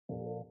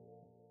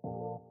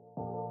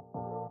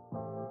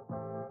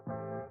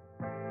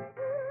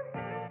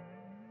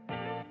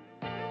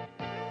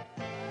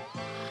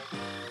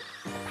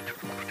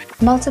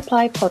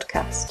Multiply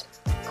Podcast.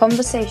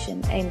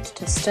 Conversation aimed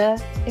to stir,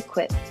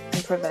 equip,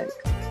 and provoke.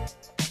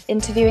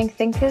 Interviewing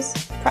thinkers,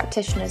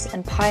 practitioners,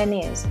 and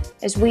pioneers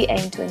as we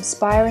aim to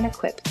inspire and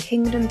equip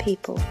kingdom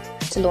people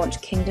to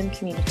launch kingdom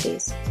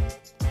communities.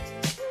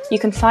 You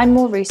can find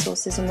more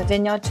resources on the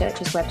Vineyard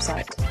Church's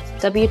website,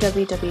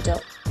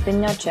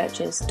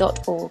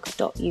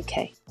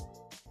 www.vineyardchurches.org.uk.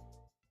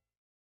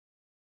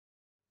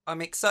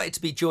 I'm excited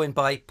to be joined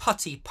by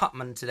Putty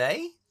Putman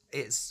today.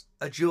 It's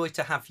a joy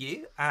to have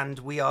you, and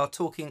we are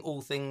talking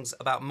all things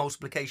about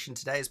multiplication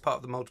today as part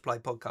of the Multiply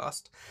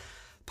podcast.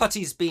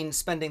 Putty's been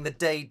spending the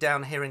day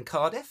down here in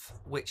Cardiff,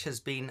 which has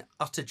been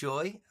utter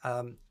joy,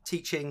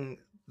 teaching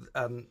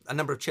a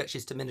number of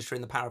churches to minister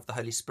in the power of the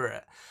Holy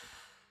Spirit.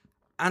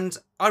 And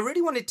I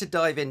really wanted to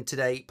dive in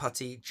today,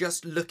 Putty,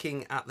 just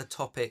looking at the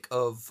topic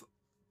of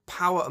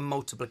power and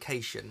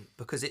multiplication,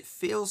 because it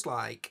feels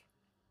like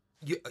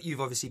you've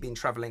obviously been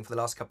travelling for the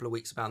last couple of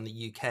weeks around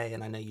the UK,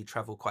 and I know you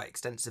travel quite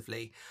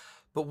extensively.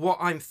 But what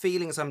I'm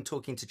feeling as I'm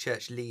talking to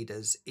church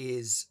leaders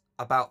is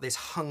about this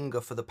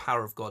hunger for the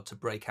power of God to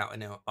break out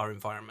in our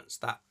environments.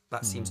 That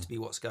seems to be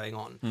what's going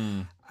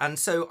on. And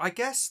so I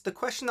guess the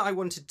question that I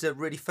wanted to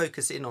really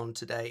focus in on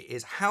today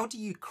is, how do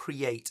you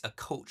create a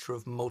culture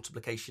of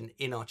multiplication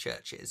in our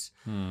churches?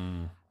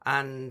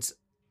 And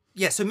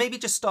yeah, so maybe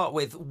just start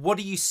with, what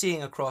are you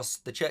seeing across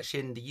the church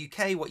in the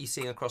UK? What are you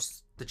seeing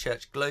across the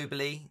church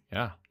globally?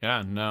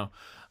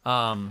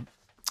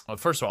 Well,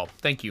 first of all,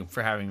 thank you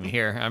for having me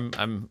here.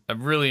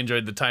 I've really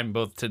enjoyed the time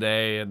both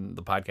today and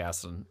the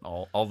podcast and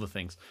all the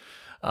things.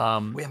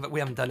 We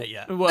haven't done it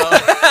yet. Well,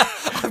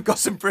 I've got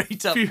some pretty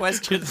tough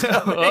questions.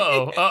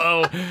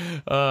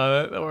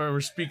 We're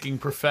speaking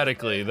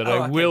prophetically that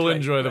I will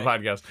enjoy the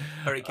podcast.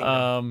 Very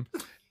kingdom.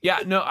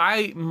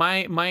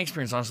 My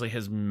experience honestly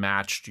has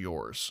matched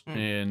yours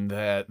in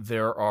that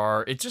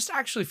it just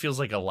actually feels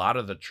like a lot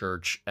of the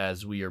church,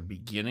 as we are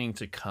beginning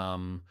to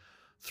come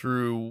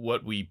through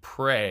what we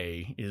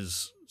pray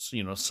is,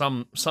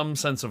 some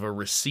sense of a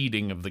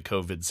receding of the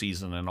COVID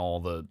season and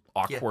all the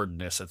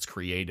awkwardness it's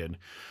created.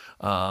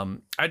 I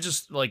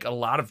just, like a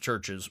lot of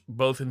churches,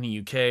 both in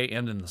the UK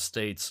and in the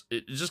States,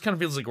 it just kind of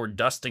feels like we're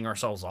dusting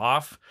ourselves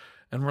off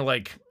and we're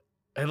like,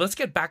 hey, let's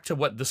get back to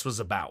what this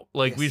was about.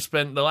 We've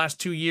spent the last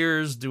 2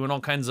 years doing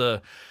all kinds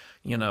of,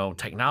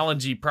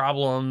 technology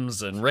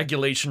problems and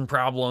regulation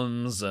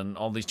problems and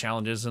all these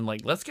challenges. And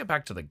let's get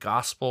back to the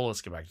gospel. Let's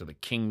get back to the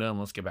kingdom.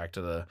 Let's get back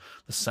to the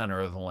center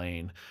of the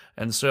lane.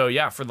 And so,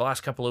 for the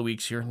last couple of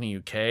weeks here in the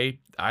UK,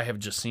 I have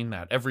just seen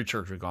that. Every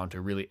church we've gone to,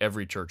 really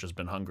every church has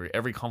been hungry.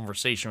 Every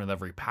conversation with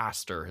every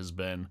pastor has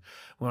been,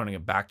 we want to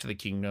get back to the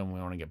kingdom. We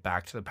want to get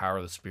back to the power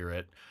of the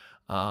Spirit.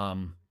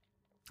 And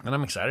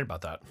I'm excited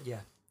about that. Yeah.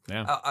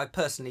 Yeah. I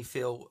personally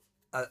feel,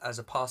 as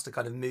a pastor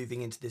kind of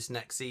moving into this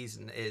next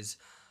season, is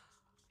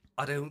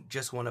I don't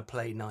just want to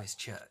play nice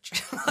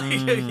church. Do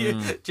you know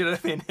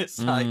what I mean?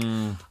 It's like,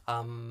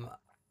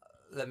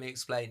 let me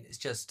explain. It's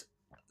just,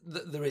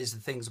 there is the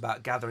things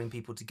about gathering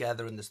people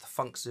together, and there's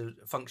the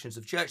functions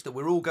of church that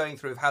we're all going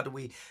through, of how do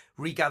we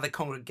regather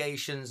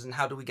congregations and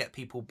how do we get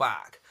people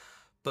back.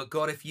 But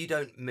God, if you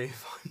don't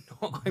move,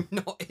 I'm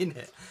not in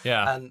it.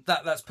 Yeah. And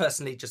that's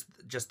personally just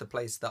the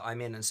place that I'm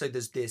in. And so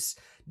there's this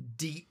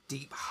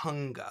deep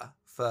hunger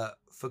for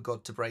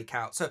God to break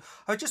out. So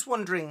I was just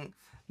wondering,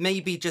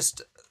 maybe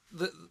just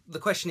the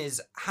question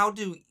is, how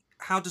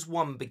does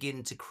one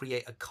begin to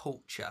create a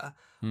culture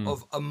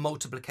of a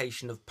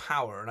multiplication of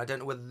power? And I don't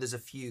know whether there's a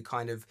few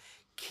kind of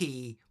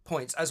key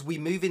points as we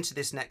move into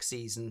this next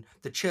season.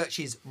 The church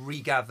is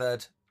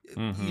regathered.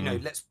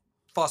 Let's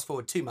fast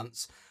forward 2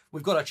 months.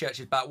 We've got our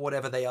churches back,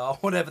 whatever they are,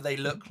 whatever they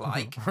look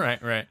like.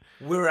 Right.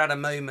 We're at a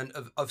moment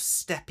of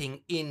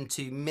stepping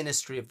into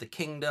ministry of the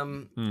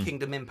kingdom,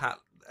 kingdom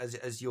impact,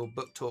 as your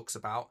book talks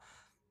about.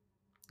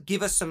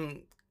 Give us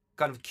some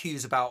kind of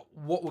cues about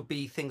what would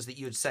be things that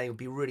you would say would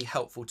be really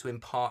helpful to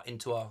impart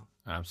into our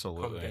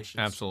congregations.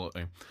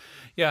 Absolutely.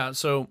 Yeah,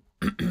 so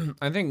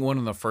I think one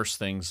of the first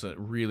things that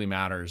really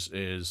matters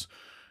is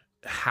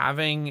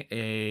having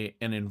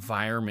an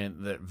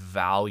environment that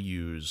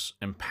values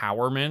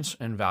empowerment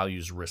and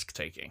values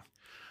risk-taking.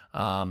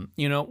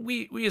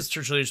 We as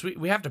church leaders,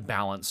 we have to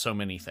balance so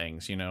many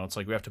things. It's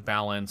like we have to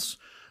balance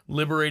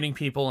liberating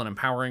people and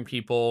empowering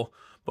people,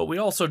 but we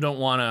also don't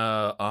want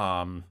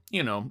to,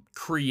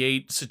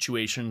 create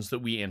situations that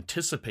we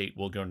anticipate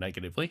will go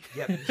negatively.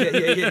 Yeah.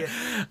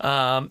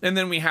 And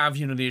then we have,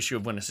 the issue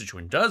of when a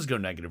situation does go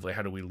negatively,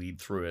 how do we lead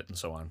through it and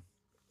so on.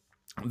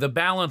 The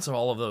balance of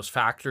all of those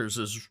factors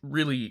is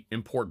really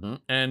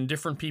important, and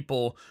different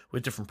people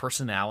with different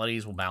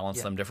personalities will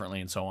balance them differently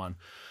and so on.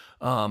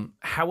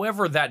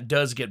 However, that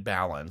does get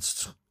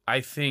balanced. I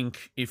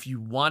think if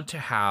you want to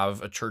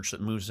have a church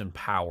that moves in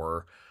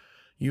power,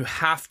 you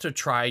have to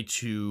try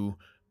to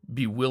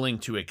be willing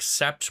to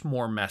accept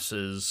more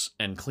messes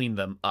and clean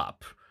them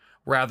up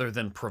rather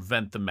than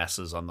prevent the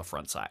messes on the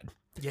front side.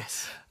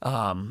 Yes.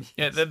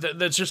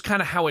 That's just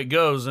kind of how it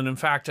goes. And in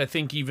fact, I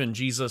think even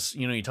Jesus,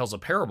 he tells a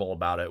parable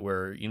about it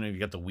where, you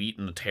got the wheat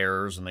and the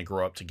tares and they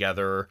grow up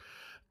together.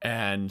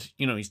 And,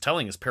 he's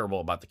telling his parable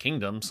about the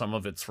kingdom. Some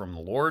of it's from the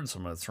Lord,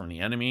 some of it's from the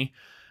enemy.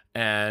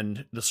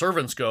 And the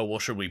servants go, well,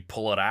 should we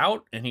pull it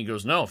out? And he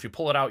goes, no, if you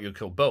pull it out, you'll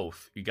kill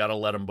both. You got to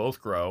let them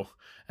both grow,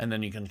 and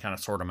then you can kind of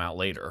sort them out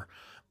later.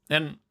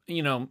 And,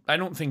 I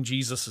don't think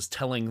Jesus is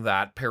telling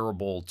that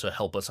parable to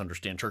help us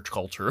understand church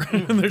culture.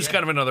 There's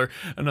kind of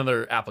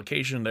another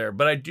application there.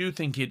 But I do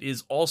think it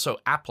is also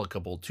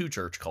applicable to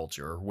church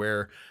culture,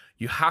 where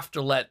you have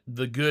to let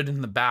the good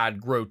and the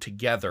bad grow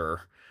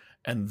together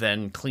and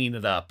then clean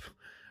it up,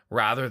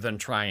 rather than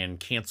try and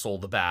cancel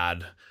the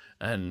bad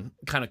and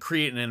kind of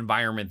create an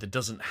environment that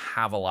doesn't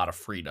have a lot of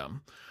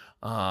freedom.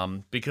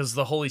 Because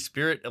the Holy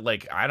Spirit,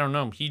 I don't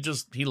know,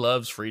 he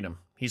loves freedom.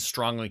 He's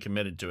strongly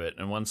committed to it.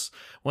 And once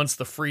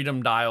the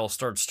freedom dial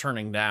starts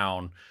turning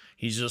down,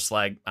 he's just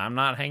like, I'm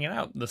not hanging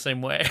out the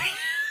same way.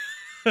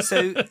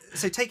 So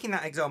taking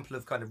that example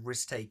of kind of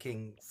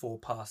risk-taking for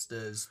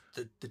pastors,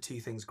 the two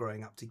things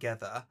growing up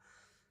together,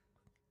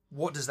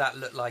 what do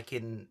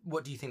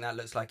you think that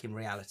looks like in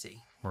reality?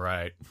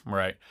 Right.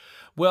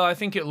 Well, I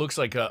think it looks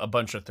like a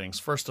bunch of things.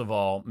 First of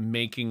all,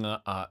 making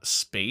a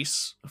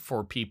space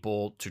for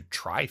people to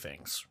try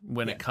things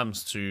when it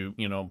comes to,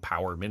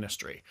 power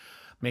ministry.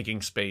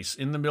 Making space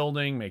in the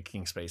building,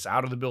 making space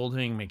out of the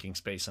building, making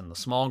space in the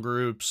small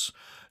groups,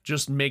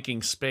 just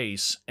making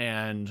space.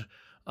 And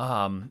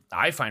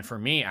I find for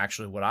me,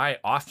 actually, what I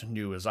often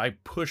do is I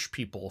push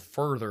people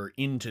further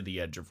into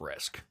the edge of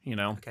risk,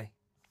 Okay.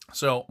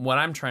 So what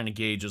I'm trying to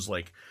gauge is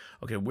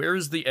okay, where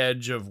is the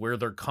edge of where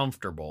they're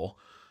comfortable,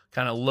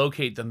 kind of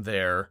locate them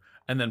there,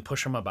 and then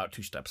push them about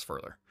 2 steps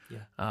further.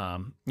 Yeah.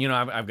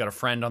 I've got a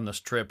friend on this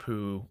trip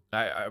who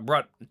I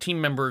brought team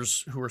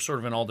members who are sort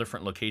of in all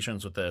different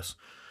locations with this.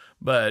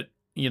 But,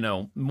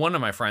 one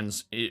of my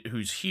friends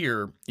who's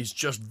here is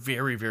just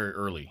very, very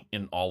early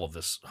in all of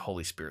this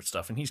Holy Spirit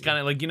stuff. And he's kind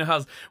of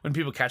how when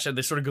people catch that,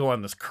 they sort of go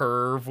on this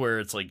curve where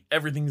it's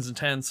everything's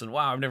intense and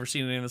wow, I've never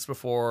seen any of this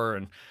before.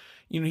 And,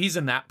 he's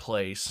in that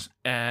place.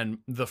 And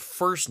the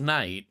first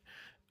night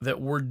that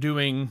we're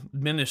doing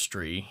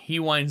ministry, he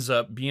winds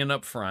up being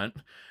up front.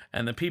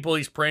 And the people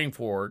he's praying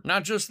for,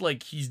 not just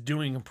he's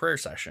doing a prayer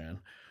session,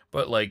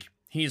 but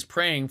he's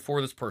praying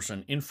for this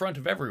person in front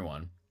of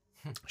everyone.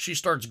 She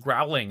starts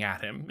growling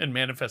at him and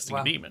manifesting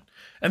a demon.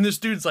 And this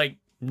dude's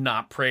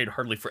not prayed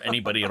hardly for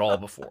anybody at all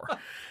before.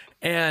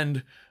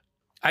 And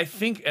I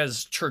think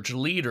as church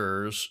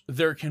leaders,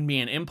 there can be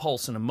an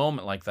impulse in a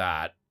moment like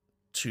that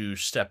to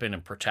step in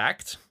and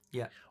protect.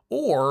 Yeah.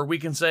 Or we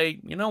can say,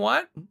 you know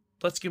what?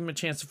 Let's give him a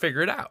chance to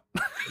figure it out.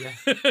 Yeah.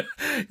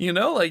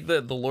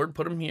 The Lord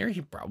put him here. He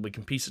probably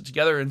can piece it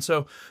together. And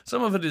so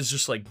some of it is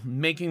just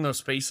making those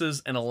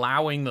spaces and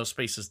allowing those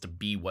spaces to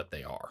be what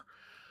they are.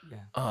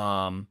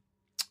 Yeah.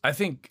 I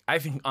think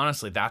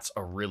honestly, that's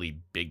a really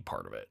big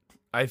part of it.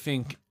 I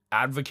think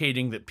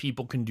advocating that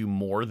people can do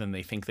more than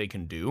they think they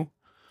can do.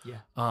 Yeah.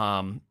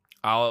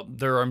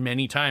 There are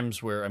many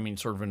times where,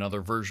 sort of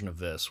another version of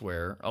this,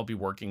 where I'll be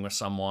working with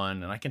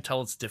someone and I can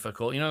tell it's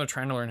difficult. They're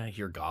trying to learn how to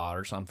hear God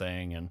or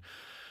something, and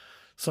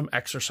some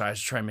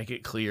exercise to try and make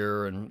it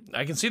clear. And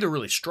I can see they're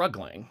really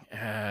struggling.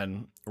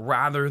 And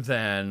rather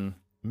than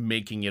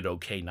making it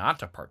okay not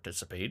to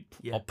participate,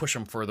 I'll push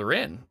them further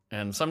in.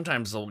 And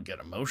sometimes they'll get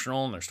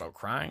emotional and they start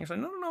crying. I say,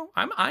 no,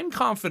 I'm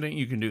confident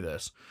you can do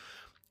this,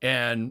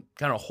 and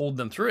kind of hold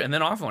them through it. And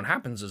then often what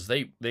happens is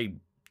they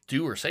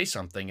do or say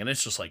something and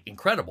it's just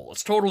incredible.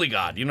 It's totally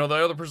God. The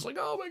other person's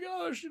oh my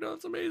gosh,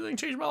 it's amazing,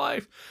 changed my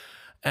life.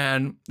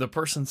 And the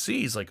person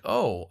sees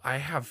oh, I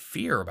have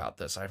fear about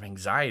this. I have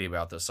anxiety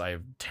about this. I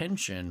have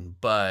tension,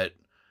 but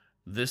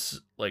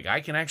this, I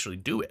can actually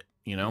do it,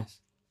 Yes.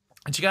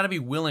 And you got to be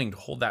willing to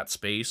hold that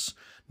space,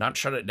 not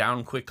shut it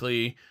down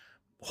quickly,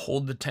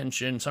 hold the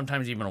tension,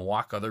 sometimes even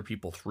walk other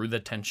people through the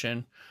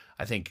tension.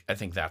 I think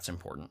that's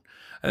important.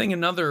 I think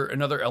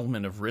another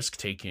element of risk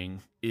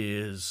taking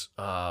is,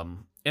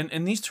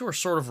 and these two are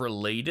sort of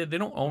related. They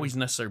don't always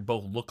necessarily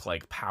both look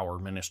like power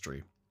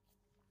ministry,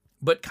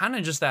 but kind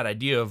of just that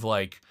idea of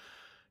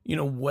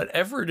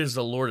whatever it is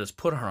the Lord has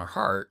put on our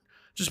heart,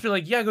 just be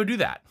yeah, go do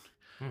that.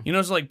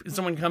 It's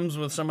someone comes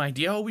with some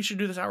idea, oh, we should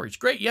do this outreach.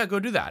 Great, yeah, go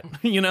do that.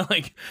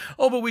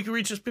 Oh, but we can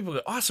reach these people.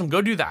 Awesome,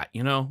 go do that.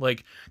 Kind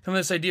of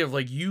this idea of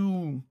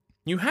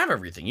you have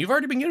everything. You've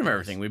already been given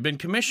everything. We've been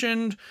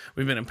commissioned,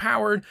 we've been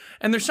empowered,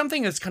 and there's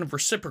something that's kind of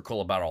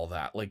reciprocal about all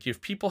that.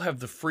 If people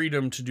have the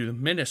freedom to do the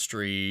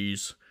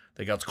ministries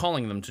that God's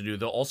calling them to do,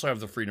 they'll also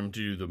have the freedom to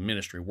do the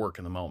ministry work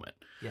in the moment.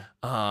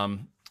 Yeah.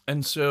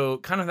 And so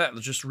kind of that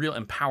just real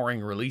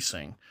empowering,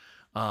 releasing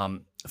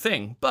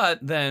thing. But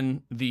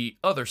then the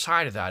other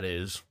side of that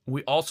is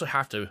we also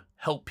have to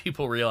help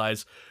people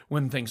realize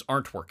when things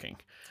aren't working.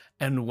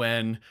 And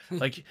when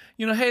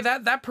hey,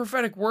 that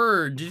prophetic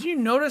word, did you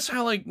notice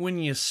how when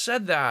you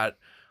said that,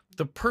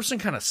 the person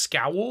kind of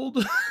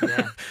scowled?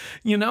 Yeah.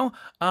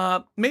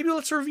 Maybe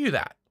let's review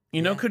that.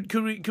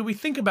 Could we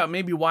think about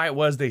maybe why it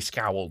was they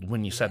scowled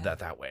when you said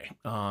that way?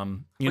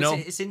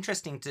 It's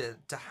interesting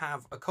to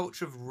have a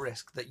culture of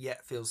risk that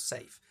yet feels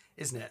safe,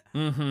 isn't it?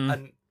 Mm-hmm.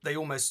 And they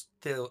almost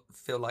feel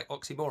like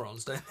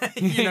oxymorons, don't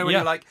they? When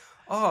you're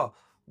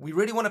we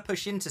really want to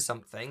push into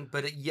something,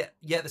 but yet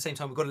at the same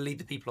time, we've got to lead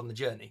the people on the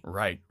journey.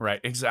 Right.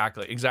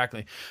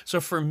 Exactly. So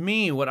for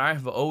me, what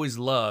I've always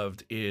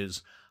loved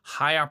is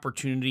high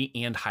opportunity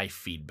and high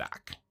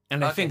feedback.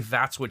 And I think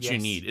that's what you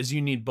need, is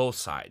you need both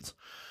sides.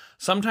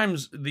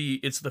 Sometimes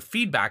it's the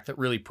feedback that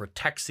really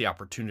protects the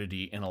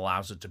opportunity and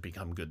allows it to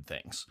become good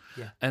things.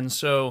 Yeah. And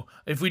so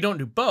if we don't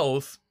do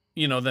both,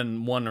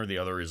 then one or the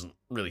other isn't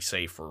really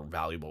safe or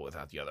valuable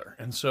without the other.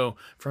 And so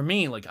for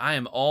me, like, I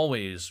am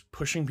always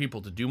pushing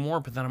people to do more,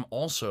 but then I'm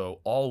also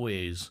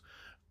always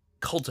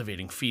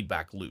cultivating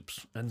feedback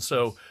loops. And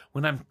so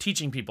when I'm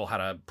teaching people how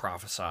to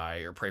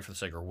prophesy or pray for the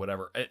sick or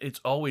whatever,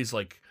 it's always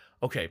like,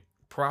 okay,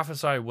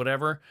 prophesy,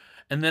 whatever.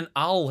 And then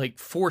I'll like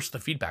force the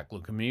feedback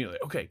loop immediately.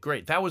 Okay,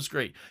 great. That was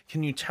great.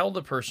 Can you tell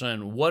the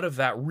person what of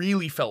that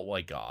really felt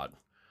like God?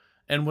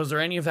 And was there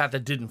any of that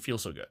didn't feel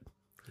so good?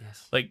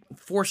 Yes. Like,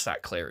 force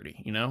that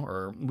clarity,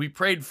 or we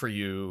prayed for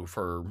you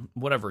for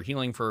whatever,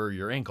 healing for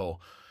your ankle.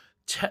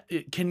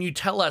 Can you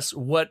tell us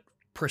what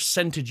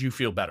percentage you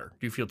feel better?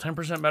 Do you feel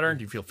 10% better?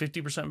 Do you feel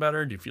 50%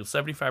 better? Do you feel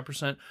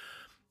 75%?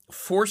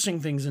 Forcing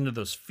things into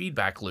those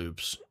feedback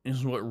loops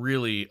is what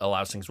really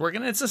allows things to work.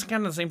 And it's just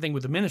kind of the same thing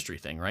with the ministry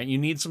thing, right? You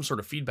need some sort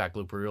of feedback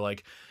loop where you're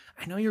like,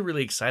 I know you're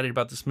really excited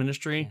about this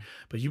ministry,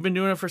 but you've been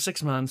doing it for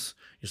 6 months.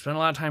 You spent a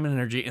lot of time and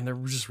energy, and there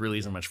just really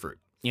isn't much fruit,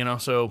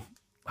 So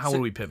how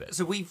will we pivot?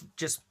 So we've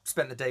just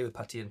spent the day with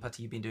Putty, and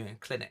Putty, you've been doing a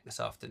clinic this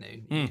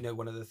afternoon.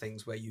 One of the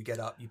things where you get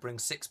up, you bring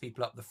 6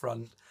 people up the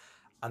front,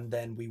 and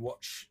then we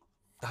watch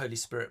the Holy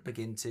Spirit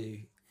begin to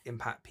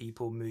impact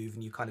people, move,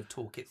 and you kind of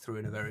talk it through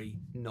in a very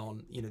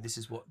this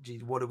is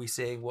what are we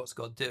seeing, what's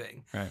God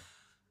doing? Right.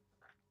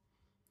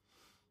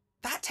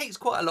 That takes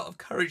quite a lot of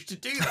courage to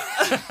do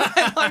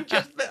that. I'm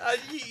just,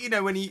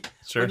 when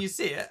you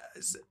see it,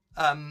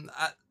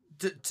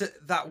 to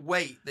that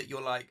weight that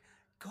you're like,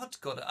 God's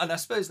got it. And I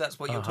suppose that's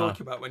what you're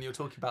talking about when you're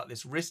talking about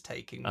this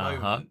risk-taking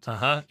moment.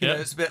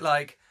 It's a bit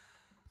like,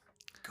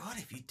 God,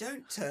 if you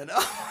don't turn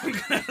up, I'm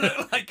going to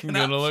look like an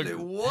absolute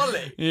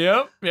wally.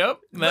 Yep.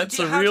 That's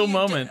a real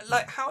moment.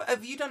 How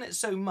have you done it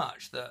so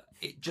much that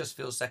it just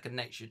feels second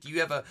nature? Do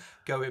you ever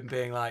go in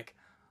being like,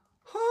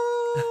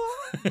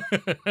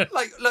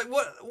 like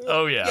what?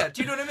 Oh, yeah. Yeah,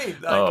 do you know what I mean?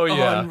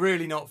 I'm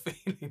really not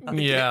feeling like it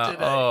today.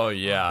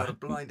 I've got a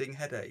blinding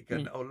headache.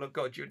 And, oh, look,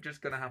 God, you're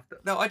just going to have to...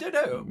 No, I don't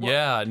know.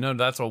 Yeah, no,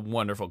 that's a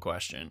wonderful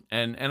question.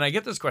 And I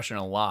get this question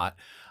a lot.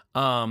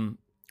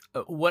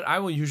 What I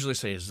will usually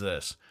say is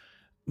this.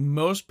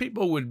 Most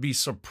people would be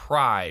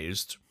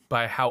surprised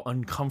by how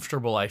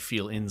uncomfortable I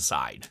feel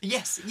inside.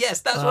 Yes,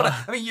 that's what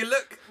I mean. You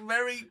look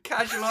very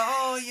casual,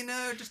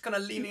 just kind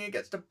of leaning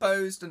against a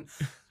post, and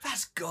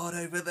that's God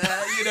over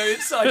there,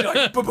 inside, you're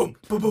like, boom, boom,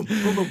 boom, boom,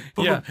 boom, boom,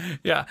 boom.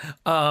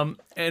 Yeah.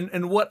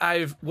 And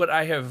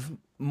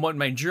what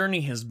my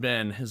journey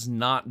has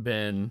not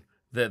been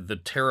that the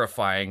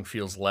terrifying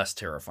feels less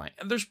terrifying.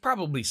 And there's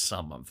probably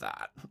some of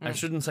that. I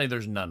shouldn't say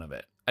there's none of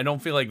it. I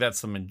don't feel like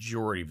that's the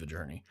majority of the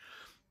journey.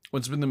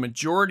 What's been the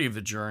majority of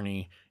the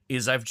journey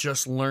is I've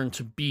just learned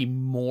to be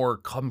more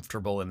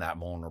comfortable in that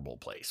vulnerable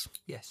place.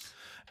 Yes.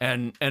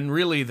 And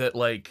really that,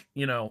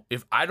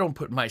 if I don't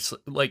put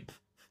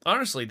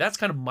honestly, that's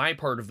kind of my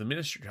part of the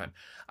ministry time.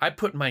 I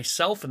put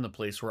myself in the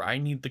place where I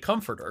need the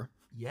comforter.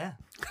 Yeah.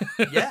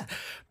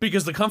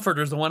 Because the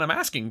comforter is the one I'm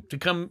asking to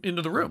come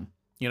into the room,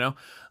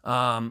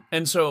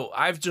 And so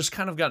I've just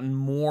kind of gotten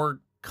more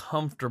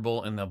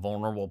comfortable in the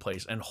vulnerable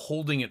place and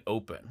holding it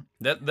open.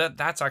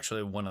 That's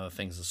actually one of the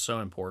things that's so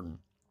important.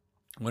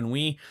 When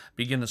we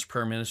begin this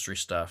prayer ministry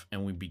stuff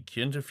and we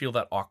begin to feel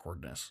that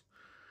awkwardness,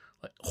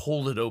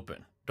 hold it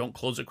open. Don't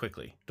close it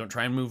quickly. Don't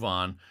try and move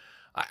on.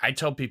 I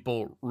tell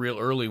people real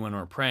early when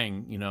we're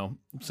praying,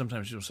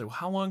 sometimes people say, well,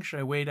 how long should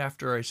I wait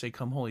after I say,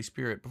 come Holy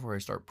Spirit, before I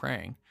start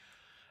praying?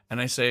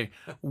 And I say,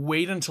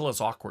 wait until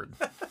it's awkward.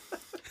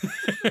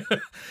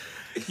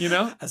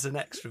 As an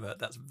extrovert,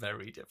 that's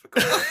very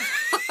difficult.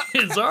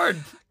 It's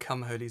hard.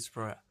 Come Holy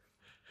Spirit.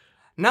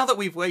 Now that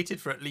we've waited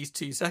for at least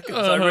 2 seconds,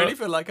 I really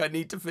feel like I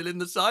need to fill in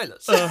the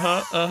silence.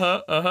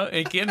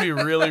 It can be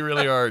really,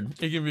 really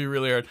hard. It can be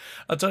really hard.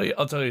 I'll tell you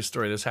a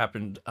story. This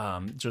happened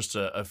just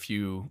a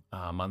few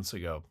months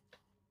ago.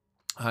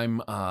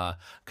 I'm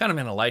kind of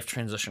in a life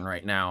transition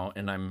right now,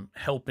 and I'm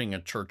helping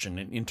a church in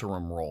an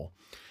interim role.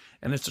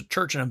 And it's a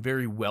church in a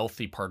very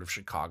wealthy part of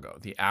Chicago.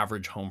 The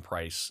average home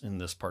price in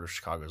this part of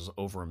Chicago is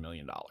over $1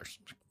 million.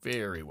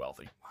 Very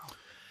wealthy. Wow.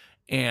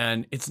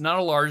 And it's not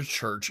a large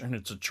church, and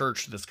it's a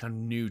church that's kind of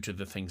new to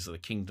the things of the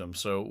kingdom.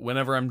 So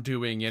whenever I'm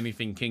doing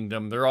anything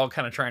kingdom, they're all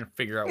kind of trying to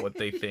figure out what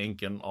they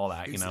think and all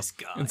that, This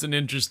guy? It's an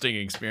interesting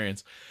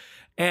experience.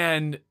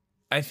 And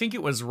I think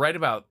it was right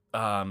about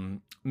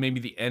maybe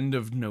the end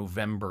of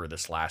November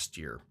this last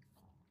year.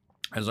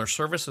 As our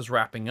service is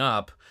wrapping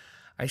up,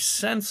 I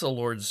sense the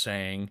Lord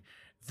saying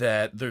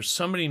that there's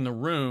somebody in the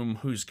room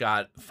who's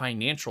got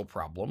financial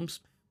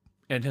problems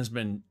and has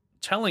been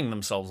telling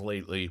themselves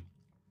lately,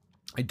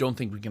 I don't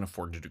think we can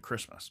afford to do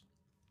Christmas.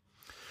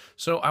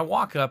 So I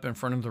walk up in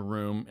front of the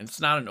room, and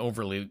it's not an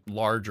overly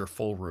large or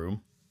full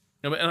room.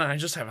 And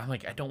I'm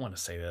like, I don't want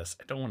to say this.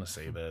 I don't want to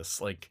say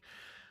this.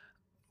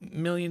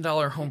 million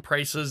home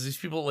prices. These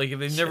people, like,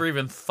 they've never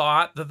even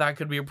thought that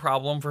could be a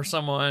problem for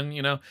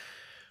someone,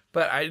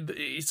 but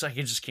it's like,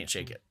 I just can't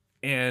shake it.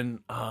 And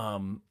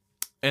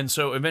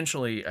so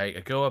eventually I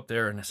go up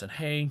there and I said,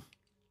 hey,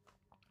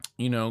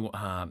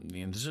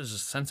 this is a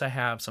sense I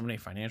have, so many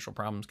financial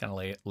problems, kind of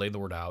lay the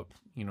word out.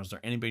 Is there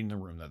anybody in the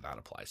room that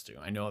applies to?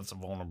 I know it's a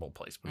vulnerable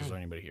place, but is there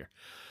anybody here?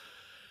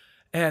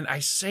 And I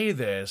say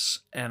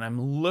this, and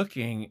I'm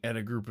looking at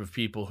a group of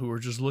people who are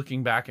just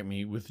looking back at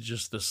me with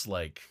just this,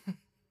 like,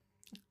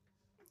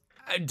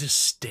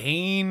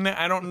 disdain.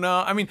 I don't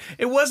know. I mean,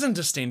 it wasn't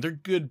disdain. They're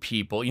good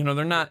people.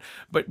 They're not,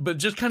 but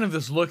just kind of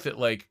this look that,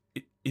 like,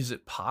 is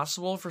it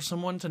possible for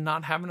someone to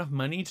not have enough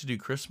money to do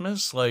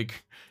Christmas?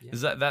 Like,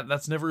 is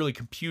that's never really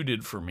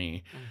computed for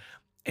me.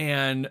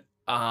 And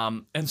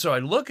so I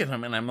look at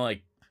them and I'm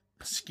like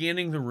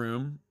scanning the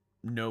room,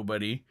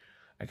 nobody.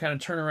 I kind of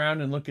turn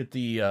around and look at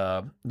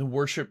the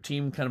worship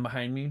team kind of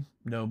behind me,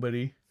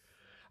 nobody.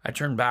 I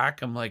turn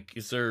back, I'm like,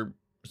 is there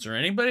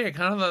anybody? I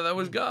kind of thought that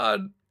was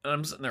God. And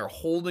I'm sitting there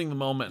holding the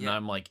moment, and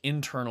I'm like,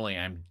 internally,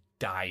 I'm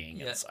dying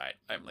inside.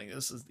 I'm like,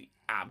 this is the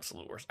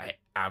absolute worst. I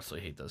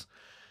absolutely hate this.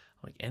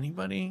 I'm like,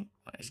 anybody?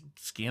 I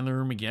scan the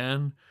room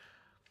again.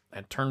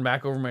 I turn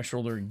back over my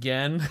shoulder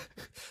again.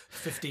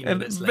 15 and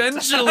minutes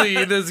eventually,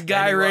 later. this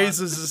guy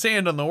raises his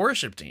hand on the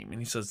worship team, and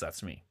he says,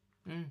 that's me.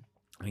 And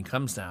he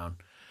comes down.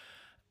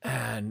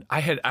 And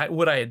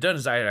what I had done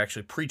is I had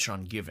actually preached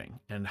on giving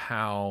and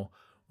how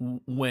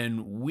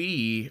when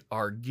we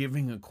are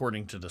giving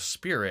according to the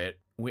Spirit,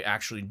 we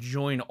actually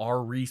join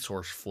our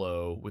resource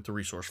flow with the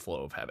resource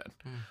flow of heaven,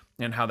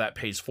 and how that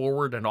pays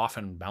forward and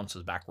often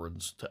bounces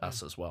backwards to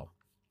us as well.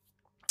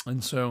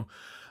 And so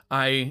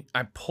I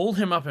pulled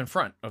him up in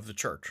front of the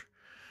church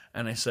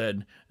and I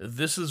said,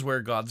 this is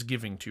where God's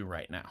giving to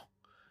right now.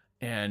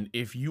 And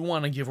if you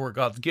want to give where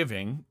God's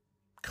giving,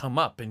 come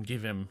up and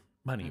give him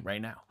money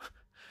right now.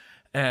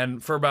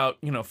 And for about,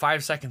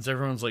 5 seconds,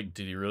 everyone's like,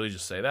 did he really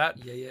just say that?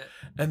 Yeah.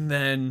 And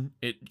then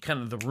it kind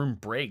of, the room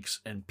breaks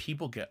and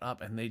people get up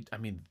and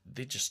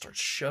they just start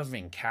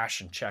shoving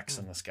cash and checks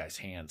in this guy's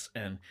hands.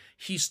 And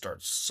he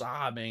starts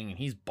sobbing and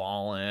he's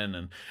bawling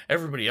and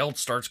everybody else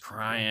starts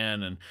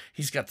crying and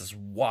he's got this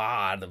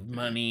wad of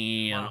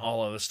money and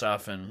all of this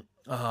stuff. And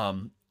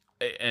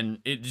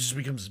it just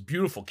becomes this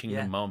beautiful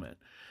kingdom moment.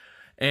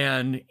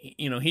 And,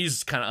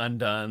 he's kind of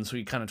undone. So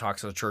he kind of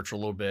talks to the church a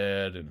little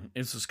bit. And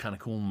it's this kind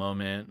of cool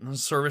moment. And the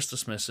service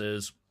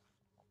dismisses.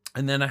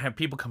 And then I have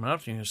people coming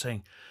up to me and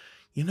saying,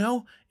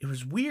 it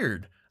was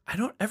weird. I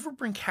don't ever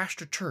bring cash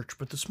to church.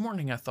 But this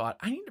morning I thought,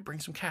 I need to bring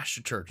some cash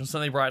to church. And so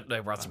they brought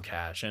some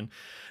cash. And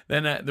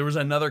then there was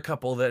another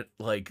couple that,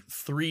 like,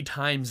 3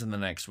 times in the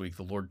next week,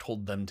 the Lord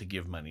told them to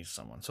give money to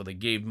someone. So they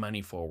gave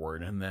money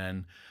forward. And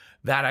then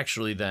that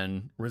actually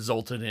then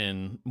resulted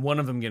in one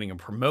of them getting a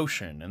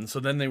promotion. And so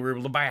then they were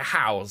able to buy a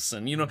house.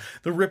 And,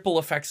 the ripple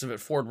effects of it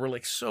forward were,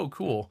 like, so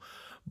cool.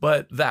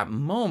 But that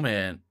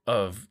moment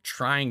of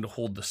trying to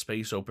hold the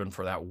space open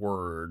for that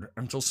word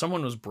until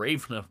someone was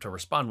brave enough to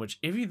respond, which,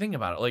 if you think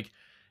about it, like,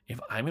 if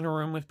I'm in a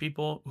room with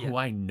people who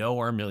I know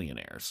are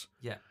millionaires,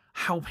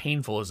 how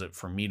painful is it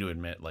for me to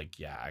admit, like,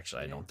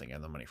 actually, I don't think I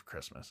have the money for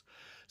Christmas.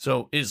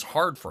 So it's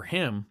hard for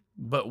him.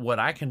 But what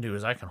I can do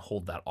is I can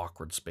hold that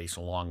awkward space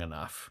long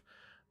enough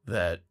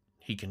that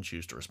he can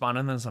choose to respond,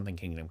 and then something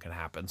kingdom can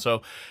happen.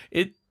 So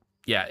it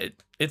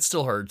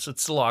still hurts.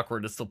 It's still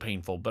awkward. It's still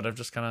painful, but I've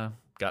just kind of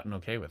gotten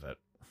okay with it.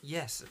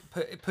 Yes.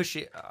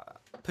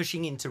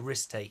 Pushing into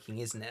risk-taking,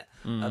 isn't it?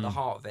 At the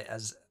heart of it,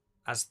 as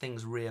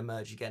things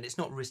re-emerge again. It's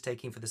not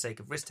risk-taking for the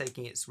sake of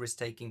risk-taking. It's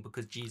risk-taking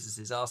because Jesus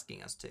is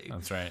asking us to.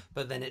 That's right.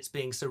 But then it's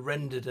being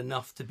surrendered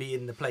enough to be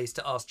in the place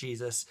to ask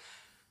Jesus.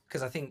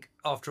 Because I think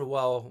after a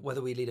while,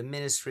 whether we lead a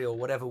ministry or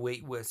whatever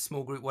we're a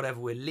small group, whatever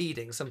we're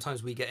leading,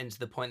 sometimes we get into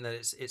the point that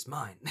it's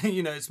mine.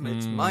 It's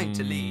mine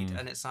to lead,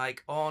 and it's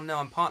like, oh no,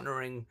 I'm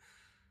partnering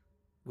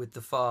with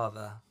the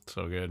Father.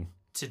 So good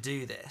to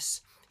do this.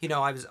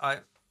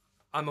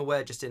 I'm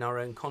aware just in our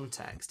own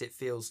context, it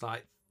feels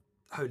like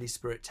Holy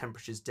Spirit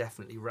temperature's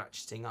definitely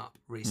ratcheting up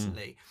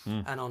recently.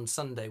 And on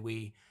Sunday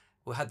we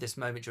had this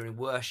moment during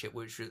worship,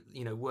 which,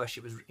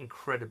 worship was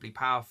incredibly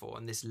powerful,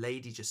 and this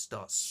lady just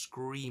starts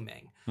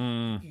screaming.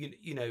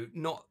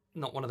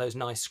 Not one of those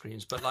nice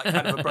screams, but like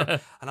kind of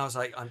and I was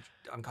like,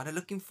 I'm kind of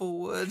looking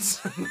forwards.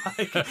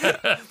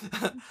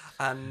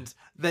 And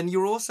then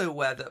you're also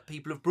aware that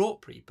people have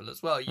brought people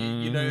as well.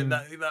 In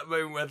that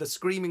moment where the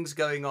screaming's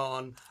going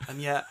on,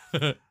 and yet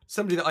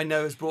somebody that I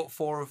know has brought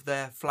 4 of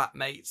their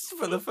flatmates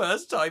for the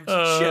first time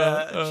to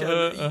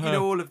church.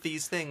 All of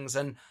these things.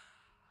 And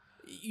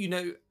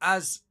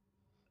as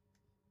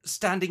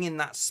standing in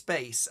that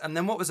space, and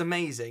then what was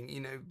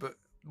amazing,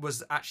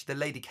 was actually the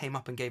lady came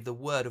up and gave the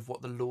word of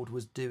what the Lord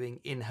was doing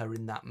in her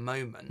in that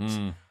moment.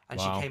 And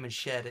wow. She came and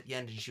shared at the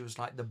end, and she was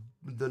like,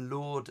 the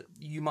Lord,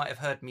 you might have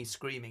heard me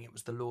screaming, it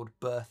was the Lord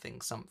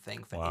birthing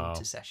something for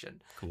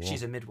intercession. Cool.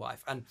 She's a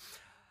midwife.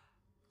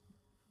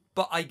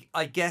 But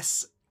I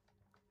guess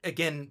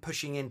again,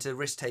 pushing into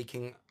risk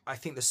taking, I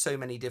think there's so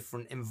many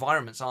different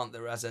environments, aren't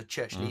there? As a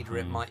church leader,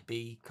 it might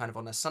be kind of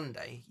on a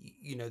Sunday.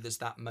 You know, there's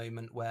that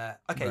moment where,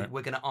 okay,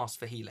 we're going to ask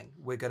for healing.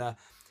 We're going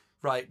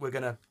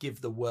to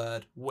give the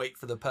word, wait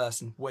for the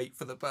person, wait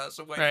for the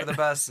person.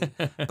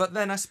 But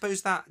then I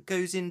suppose that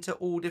goes into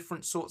all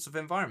different sorts of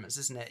environments,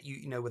 isn't it?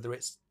 You know, whether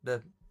it's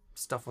the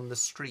stuff on the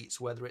streets,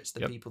 whether it's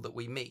the people that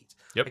we meet.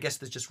 I guess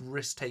there's just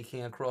risk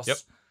taking across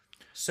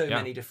so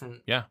many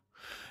different.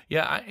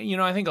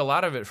 I think a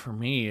lot of it for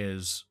me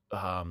is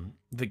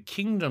the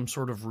kingdom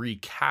sort of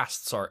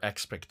recasts our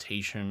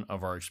expectation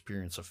of our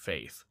experience of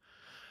faith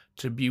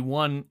to be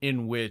one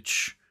in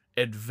which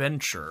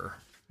adventure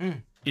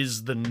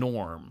is the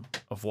norm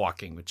of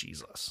walking with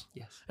Jesus.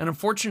 Yes. And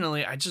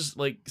unfortunately, I just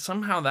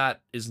somehow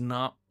that is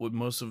not what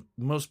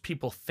most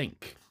people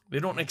think. They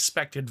don't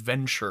expect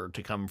adventure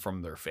to come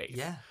from their faith.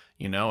 Yeah.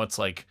 You know, it's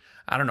I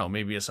don't know,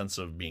 maybe a sense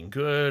of being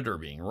good or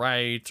being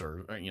right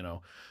or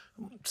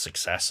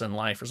success in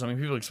life or something.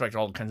 People expect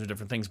all kinds of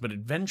different things, but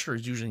adventure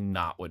is usually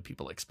not what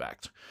people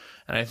expect.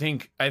 And I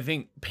think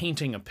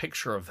painting a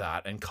picture of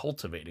that and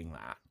cultivating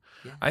that,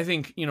 I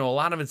think, a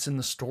lot of it's in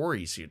the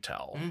stories you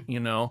tell,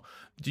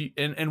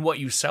 and what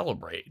you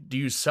celebrate. Do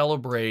you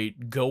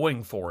celebrate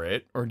going for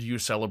it or do you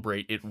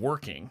celebrate it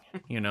working?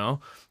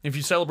 If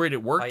you celebrate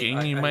it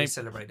working, you might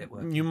celebrate it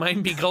working. You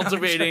might be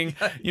cultivating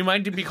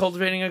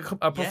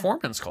a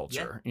performance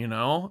culture,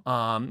 not,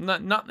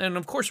 and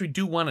of course we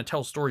do want to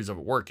tell stories of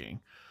it working,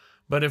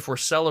 but if we're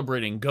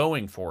celebrating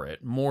going for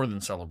it more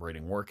than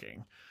celebrating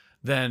working,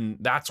 then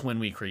that's when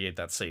we create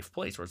that safe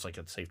place where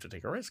it's safe to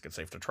take a risk, it's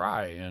safe to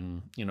try,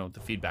 and the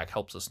feedback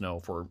helps us know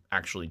if we're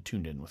actually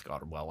tuned in with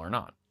God well or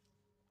not.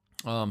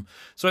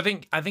 So I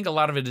think a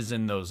lot of it is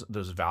in those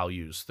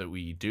values that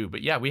we do,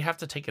 but we have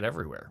to take it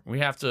everywhere. We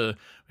have to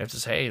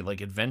say,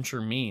 adventure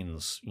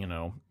means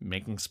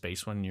making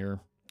space when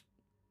you're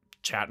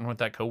chatting with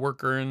that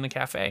coworker in the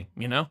cafe,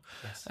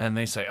 yes. And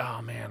they say,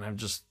 "Oh man, I'm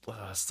just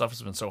stuff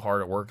has been so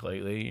hard at work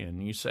lately,"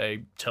 and you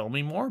say, "Tell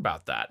me more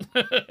about that."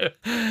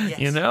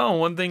 Yes.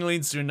 One thing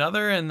leads to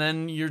another, and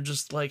then you're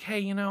just like,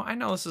 "Hey, I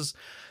know this is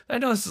a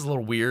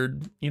little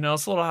weird,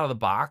 it's a little out of the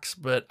box,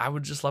 but I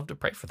would just love to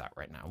pray for that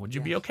right now. Would you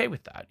be okay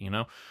with that?"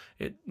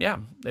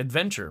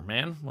 Adventure,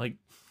 man,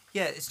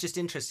 Yeah, it's just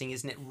interesting,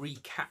 isn't it?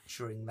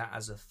 Recapturing that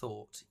as a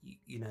thought.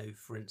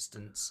 For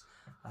instance,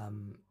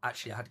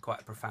 actually, I had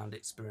quite a profound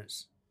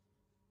experience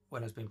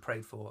when I was being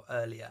prayed for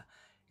earlier.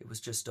 It was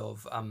just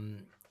of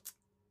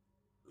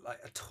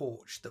a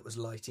torch that was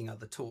lighting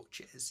other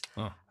torches,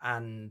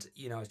 and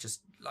it's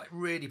just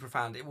really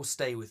profound. It will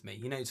stay with me.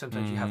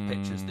 Sometimes you have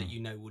pictures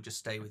that will just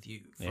stay with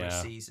you for a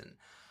season,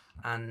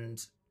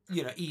 and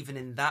even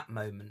in that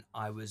moment,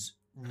 I was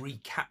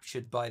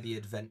recaptured by the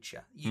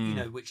adventure,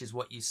 which is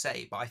what you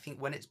say. But I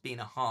think when it's been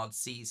a hard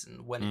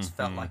season, when it's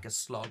felt like a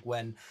slog,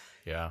 when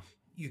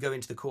you go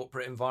into the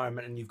corporate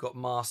environment and you've got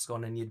masks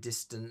on and you're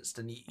distanced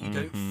and you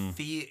don't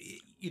feel,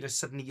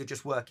 suddenly you're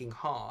just working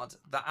hard,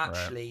 that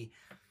actually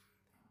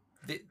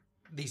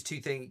these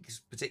two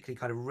things, particularly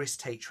kind of risk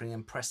taking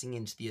and pressing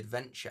into the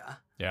adventure,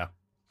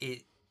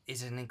 it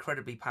is an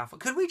incredibly powerful.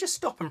 Could we just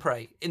stop and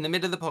pray in the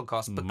middle of the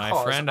podcast? Because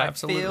my friend,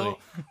 absolutely.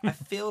 I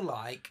feel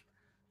like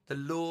the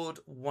Lord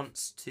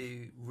wants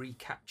to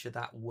recapture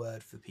that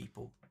word for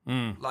people.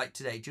 Like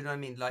today, do you know what I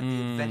mean? Like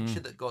the adventure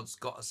that God's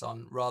got us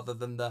on, rather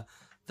than the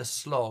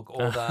slog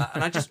or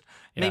and I just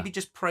maybe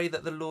just pray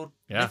that the Lord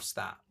lifts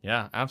that.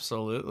 Yeah,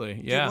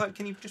 absolutely.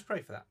 Can you just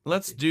pray for that?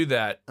 Let's do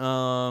that.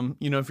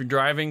 If you're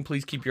driving,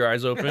 please keep your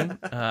eyes open.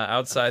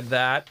 Outside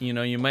that,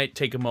 you might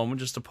take a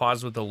moment just to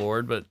pause with the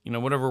Lord, but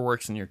whatever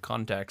works in your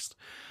context.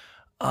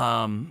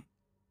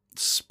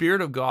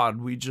 Spirit of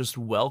God, we just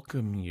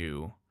welcome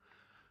you.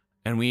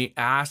 And we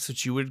ask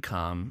that you would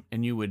come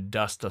and you would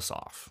dust us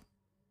off,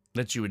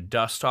 that you would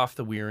dust off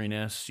the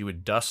weariness, you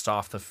would dust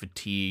off the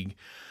fatigue,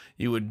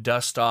 you would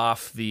dust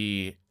off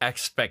the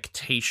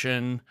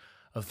expectation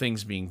of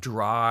things being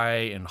dry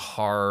and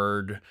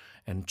hard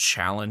and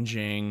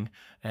challenging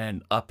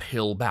and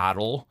uphill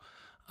battle.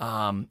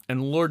 And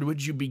Lord,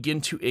 would you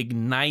begin to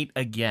ignite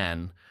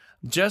again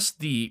just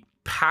the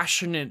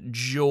passionate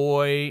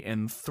joy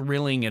and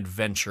thrilling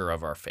adventure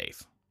of our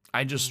faith.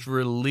 I just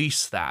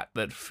release that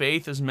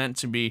faith is meant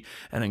to be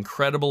an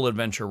incredible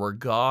adventure where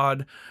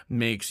God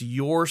makes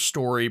your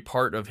story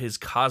part of his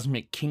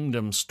cosmic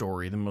kingdom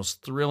story, the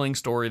most thrilling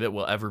story that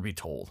will ever be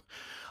told.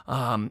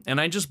 And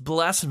I just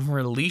bless and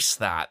release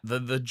that,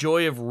 the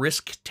joy of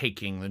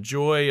risk-taking, the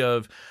joy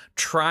of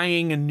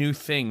trying a new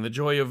thing, the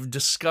joy of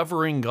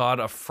discovering God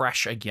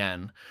afresh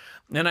again.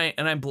 And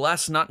I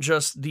bless not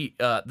just the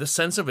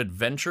sense of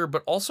adventure,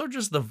 but also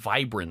just the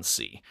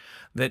vibrancy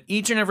that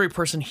each and every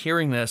person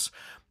hearing this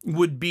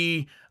would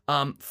be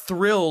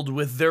thrilled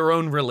with their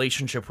own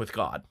relationship with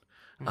God.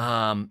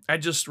 I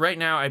just, right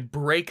now, I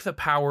break the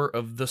power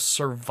of the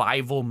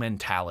survival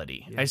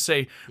mentality. I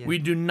say, we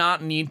do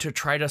not need to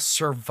try to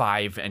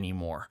survive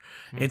anymore.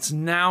 It's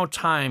now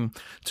time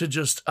to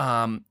just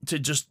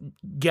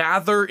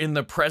gather in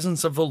the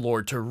presence of the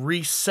Lord, to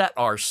reset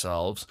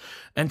ourselves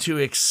and to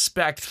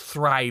expect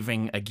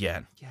thriving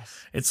again.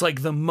 Yes. It's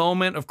like the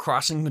moment of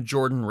crossing the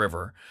Jordan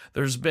River.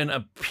 There's been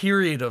a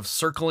period of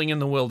circling in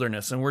the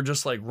wilderness, and we're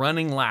just like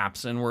running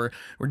laps, and we're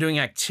doing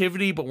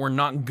activity, but we're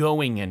not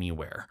going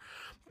anywhere.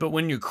 But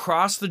when you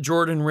cross the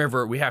Jordan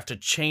River, we have to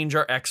change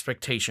our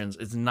expectations.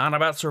 It's not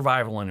about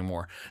survival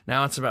anymore.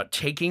 Now it's about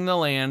taking the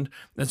land,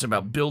 it's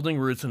about building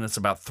roots, and it's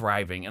about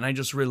thriving. And I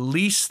just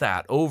release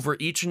that over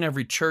each and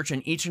every church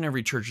and each and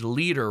every church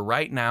leader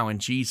right now in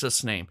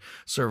Jesus' name.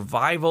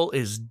 Survival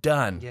is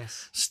done.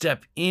 Yes.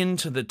 Step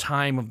into the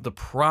time of the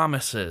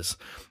promises.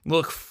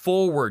 Look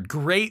forward.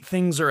 Great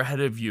things are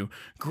ahead of you.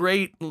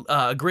 Great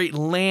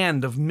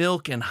land of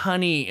milk and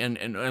honey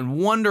and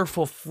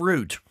wonderful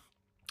fruit.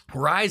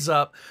 Rise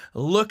up,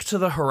 look to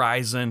the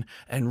horizon,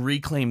 and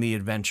reclaim the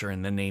adventure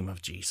in the name of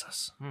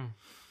Jesus.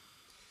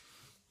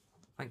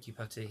 Thank you,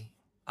 Putty.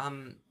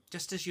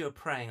 Just as you were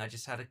praying, I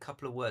just had a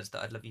couple of words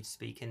that I'd love you to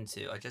speak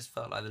into. I just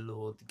felt like the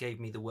Lord gave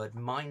me the word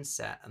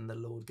mindset, and the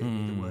Lord gave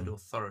me the word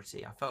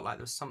authority. I felt like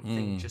there was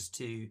something just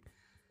to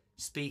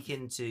speak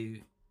into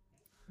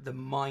the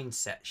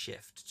mindset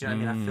shift. Do you know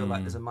what I mean? I feel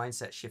like there's a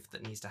mindset shift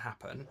that needs to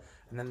happen.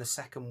 And then the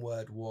second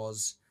word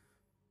was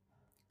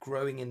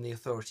growing in the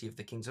authority of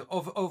the kings,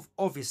 of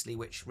obviously,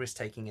 which risk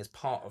taking is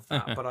part of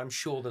that, but I'm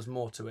sure there's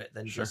more to it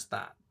than just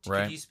that.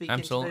 Right. Could you speak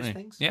Absolutely. into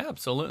those things? Yeah,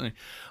 absolutely.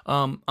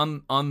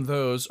 On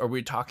those, are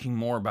we talking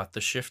more about the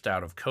shift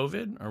out of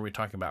COVID? Are we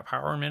talking about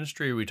power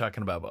ministry? Or are we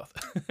talking about both?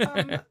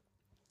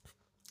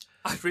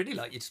 I'd really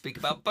like you to speak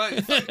about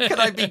both. Can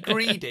I be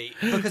greedy?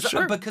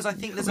 Because I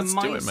think there's a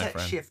mindset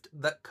shift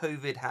that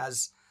COVID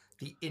has.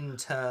 The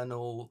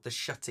internal, the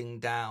shutting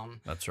down.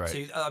 That's right.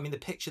 So, I mean, the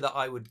picture that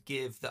I would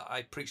give that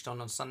I preached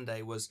on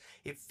Sunday was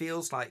it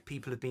feels like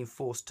people have been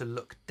forced to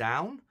look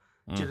down.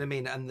 Do you know what I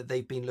mean? And that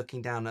they've been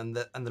looking down, and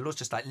the Lord's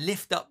just like,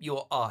 lift up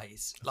your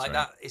eyes. That's like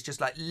right. That. It's just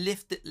like,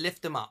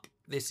 lift them up.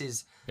 This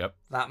is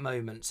that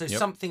moment. So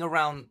something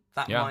around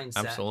that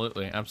mindset.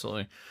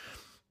 Absolutely.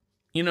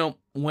 You know,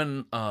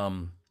 when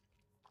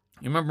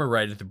you remember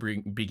right at the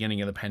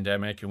beginning of the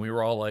pandemic, and we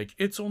were all like,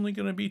 it's only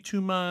going to be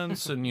 2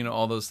 months, and, you know,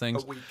 all those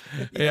things. A week.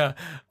 Yeah.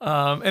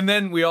 And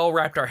then we all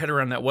wrapped our head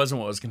around that wasn't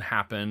what was going to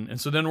happen.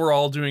 And so then we're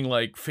all doing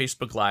like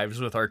Facebook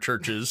Lives with our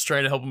churches,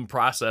 trying to help them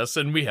process,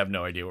 and we have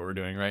no idea what we're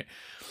doing, right?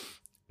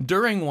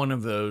 During one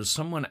of those,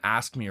 someone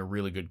asked me a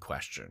really good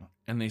question.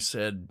 And they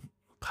said,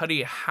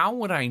 Putty, how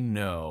would I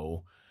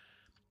know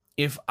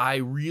if I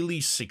really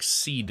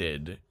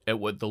succeeded at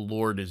what the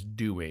Lord is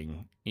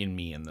doing in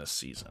me in this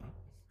season?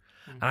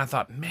 And I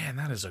thought, man,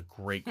 that is a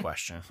great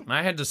question. And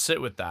I had to sit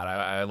with that.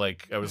 I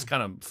was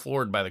kind of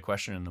floored by the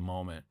question in the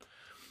moment.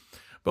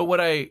 But what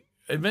I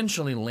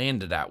eventually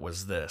landed at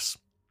was this,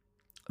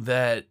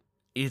 that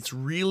it's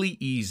really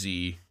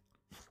easy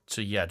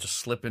to, just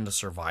slip into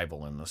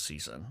survival in this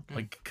season.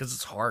 Like, because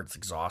it's hard, it's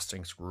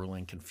exhausting, it's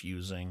grueling,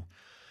 confusing.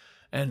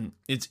 And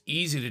it's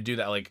easy to do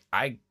that. Like,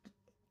 I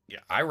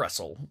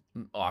wrestle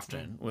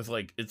often with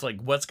like, it's like,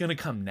 what's going to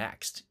come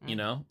next? You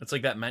know, it's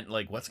like that meant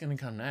like, what's going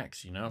to come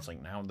next? You know, it's like,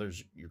 now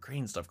there's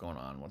Ukraine stuff going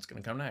on. What's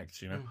going to come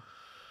next? You know,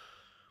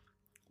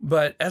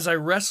 but as I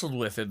wrestled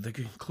with it, the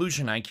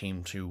conclusion I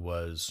came to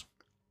was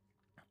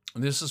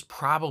this is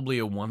probably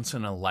a once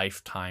in a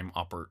lifetime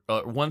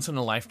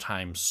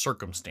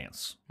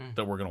circumstance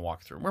that we're going to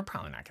walk through. We're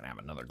probably not going to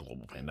have another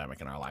global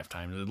pandemic in our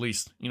lifetime. At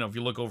least, you know, if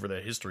you look over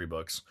the history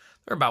books,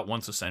 they're about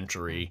once a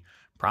century.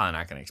 Probably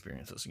not going to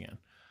experience this again.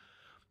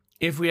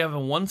 If we have a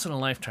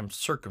once-in-a-lifetime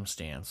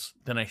circumstance,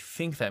 then I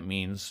think that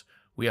means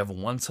we have a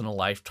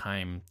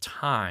once-in-a-lifetime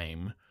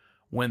time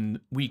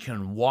when we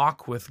can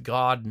walk with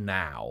God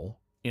now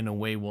in a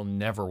way we'll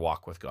never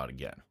walk with God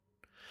again.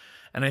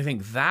 And I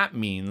think that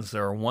means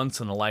there are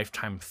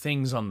once-in-a-lifetime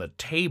things on the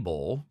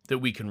table that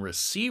we can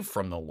receive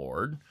from the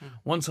Lord,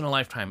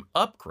 once-in-a-lifetime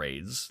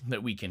upgrades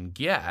that we can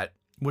get,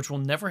 which we'll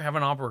never have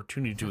an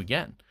opportunity to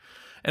again.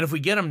 And if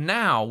we get them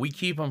now, we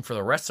keep them for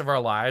the rest of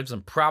our lives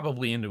and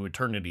probably into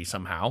eternity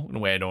somehow, in a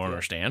way I don't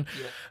understand.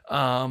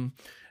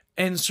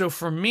 And so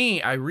for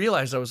me, I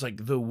realized I was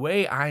like, the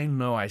way I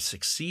know I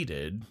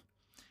succeeded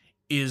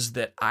is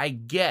that I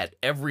get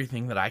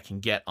everything that I can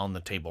get on the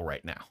table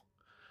right now.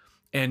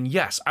 And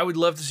yes, I would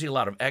love to see a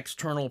lot of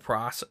external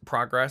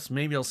progress.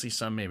 Maybe I'll see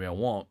some, maybe I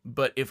won't.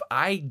 But if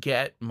I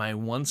get my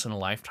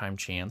once-in-a-lifetime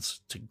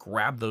chance to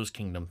grab those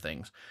kingdom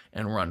things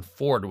and run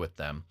forward with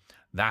them,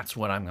 that's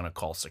what I'm going to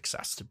call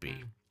success to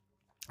be.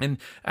 And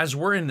as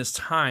we're in this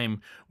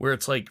time where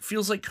it's like,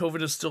 feels like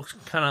COVID is still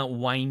kind of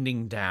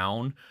winding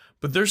down,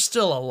 but there's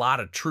still a lot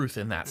of truth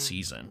in that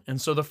season. And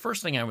so the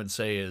first thing I would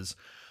say is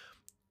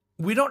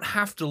we don't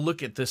have to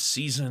look at this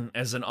season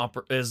as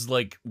as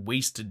like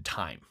wasted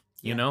time.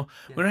 You know,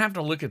 we don't have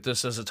to look at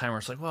this as a time where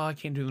it's like, well, I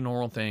can't do the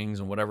normal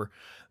things and whatever.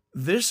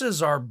 this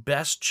is our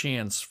best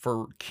chance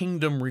for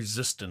kingdom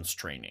resistance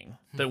training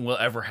that we'll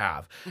ever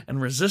have.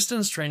 And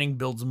resistance training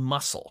builds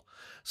muscle.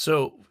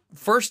 So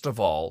first of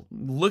all,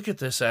 look at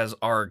this as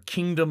our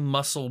kingdom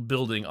muscle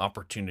building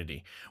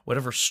opportunity.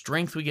 Whatever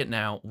strength we get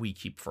now, we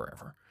keep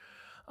forever.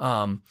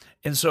 And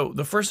so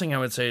the first thing I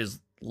would say is,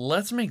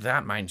 let's make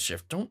that mind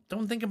shift.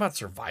 Don't think about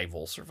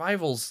survival.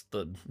 Survival's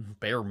the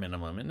bare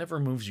minimum. It never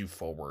moves you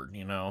forward.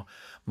 You know,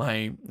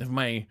 if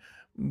my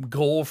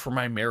goal for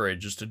my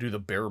marriage is to do the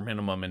bare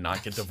minimum and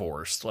not get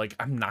divorced, like,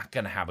 I'm not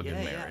going to have a good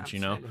marriage, you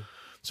know?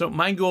 So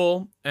my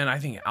goal, and I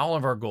think all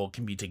of our goal,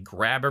 can be to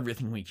grab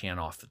everything we can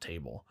off the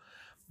table.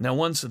 Now,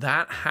 once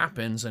that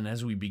happens, and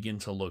as we begin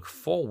to look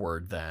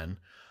forward, then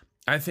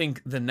I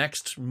think the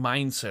next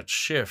mindset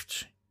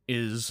shift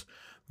is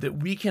that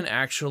we can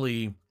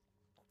actually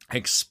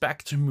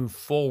expect to move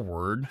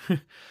forward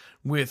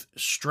with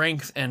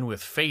strength and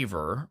with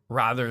favor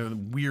rather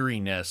than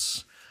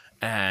weariness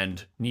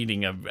and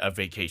needing a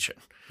vacation.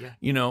 Yeah.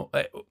 You know,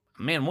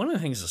 man, one of the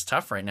things that's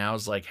tough right now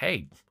is like,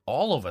 hey,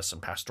 all of us in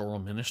pastoral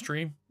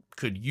ministry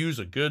could use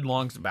a good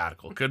long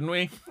sabbatical, couldn't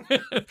we?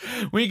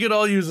 We could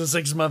all use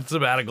a 6-month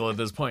sabbatical at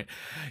this point.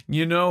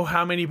 You know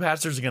how many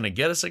pastors are going to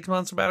get a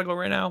 6-month sabbatical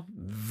right now?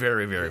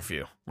 Very, very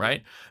few,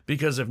 right?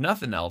 Because if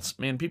nothing else,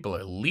 man, people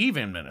are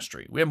leaving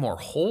ministry. We have more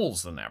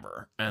holes than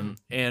ever.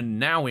 And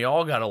now we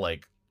all got to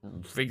like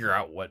figure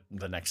out what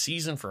the next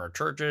season for our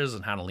church is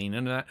and how to lean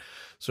into that.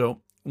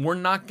 So we're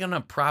not going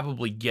to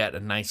probably get a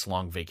nice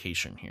long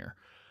vacation here,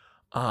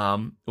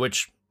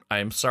 which I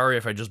am sorry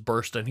if I just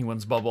burst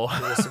anyone's bubble.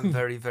 There are some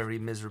very, very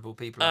miserable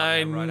people out I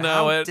there, right?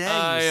 know it.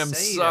 I am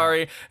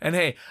sorry. And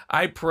hey,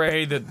 I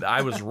pray that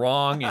I was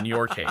wrong in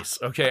your case.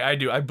 Okay, I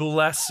do. I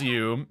bless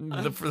you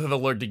for the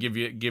Lord to give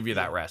you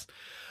that rest.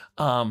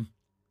 But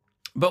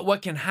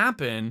what can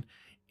happen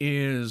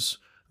is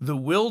the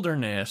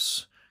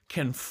wilderness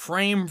can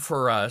frame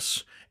for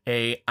us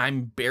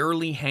I'm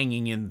barely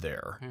hanging in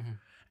there. Mm-hmm.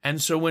 And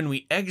so when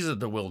we exit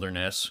the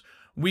wilderness,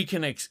 we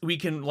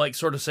can like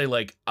sort of say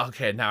like,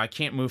 okay, now I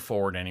can't move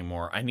forward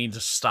anymore. I need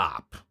to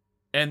stop.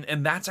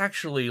 And that's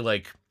actually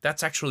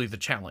the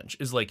challenge,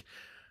 is like,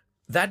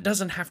 that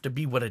doesn't have to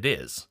be what it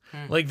is.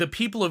 Like, the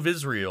people of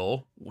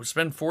Israel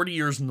spend 40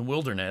 years in the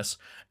wilderness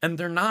and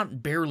they're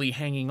not barely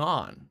hanging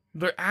on.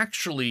 They're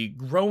actually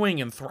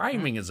growing and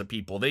thriving as a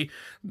people. The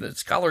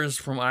scholars,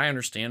 from what I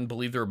understand,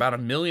 believe there are about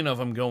 1 million of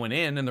them going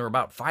in and there are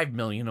about 5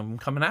 million of them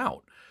coming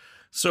out.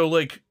 So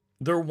like,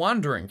 they're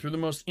wandering through the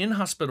most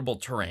inhospitable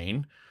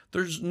terrain.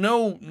 There's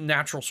no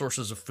natural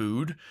sources of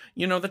food.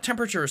 You know, the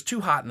temperature is too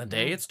hot in the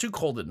day. It's too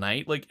cold at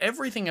night. Like,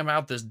 everything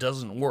about this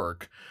doesn't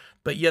work.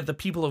 But yet the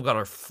people of God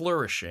are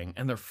flourishing,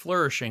 and they're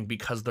flourishing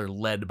because they're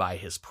led by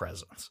his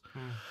presence.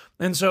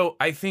 And so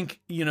I think,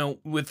 you know,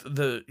 with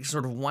the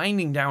sort of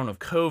winding down of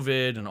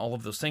COVID and all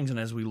of those things, and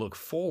as we look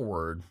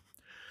forward,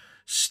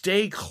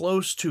 stay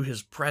close to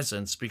his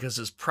presence, because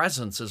his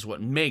presence is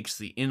what makes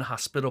the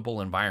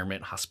inhospitable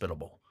environment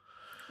hospitable.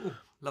 Ooh,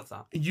 love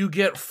that. You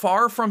get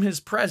far from his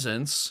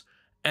presence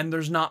and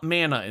there's not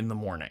manna in the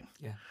morning.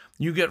 Yeah.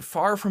 You get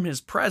far from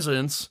his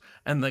presence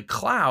and the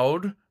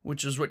cloud,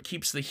 which is what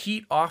keeps the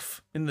heat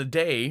off in the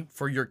day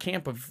for your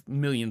camp of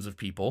millions of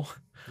people.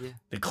 Yeah.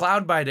 The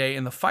cloud by day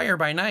and the fire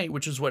by night,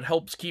 which is what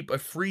helps keep a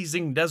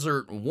freezing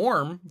desert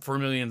warm for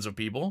millions of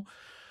people.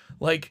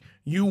 Like,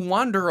 you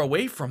wander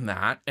away from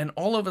that, and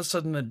all of a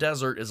sudden the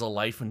desert is a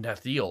life and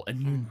death deal.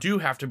 And you do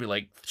have to be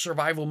like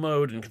survival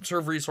mode and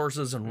conserve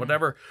resources and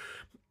whatever.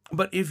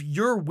 But if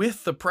you're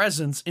with the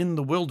presence in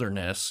the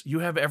wilderness, you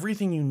have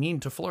everything you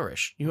need to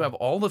flourish. You have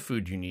all the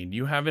food you need.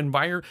 You have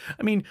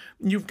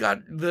you've got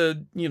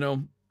the, you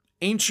know,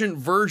 ancient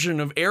version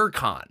of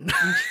aircon,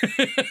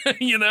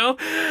 you know,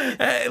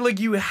 like,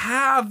 you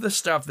have the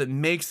stuff that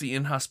makes the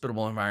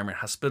inhospitable environment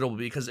hospitable,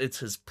 because it's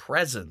his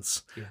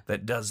presence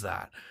that does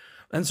that.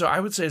 And so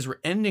I would say, as we're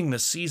ending the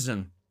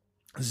season,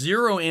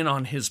 zero in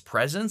on his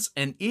presence.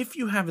 And if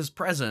you have his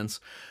presence,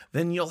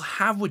 then you'll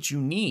have what you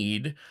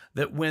need,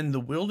 that when the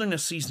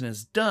wilderness season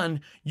is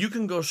done, you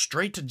can go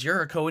straight to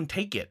Jericho and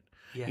take it.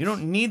 Yes. You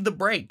don't need the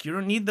break. You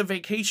don't need the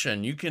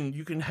vacation. You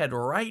can head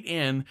right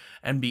in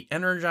and be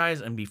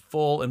energized and be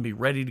full and be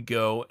ready to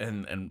go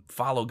and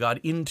follow God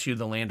into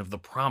the land of the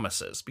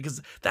promises,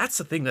 because that's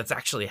the thing that's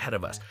actually ahead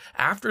of us.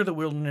 After the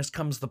wilderness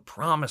comes the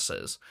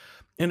promises.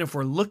 And if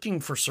we're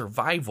looking for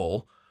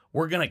survival,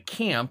 we're going to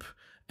camp,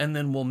 and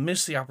then we'll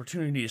miss the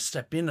opportunity to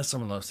step into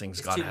some of those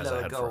things God has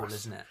ahead for us.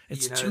 Isn't it?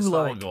 It's too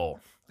low a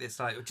goal. It's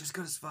like, we just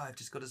got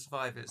to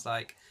survive. It's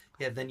like,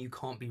 then you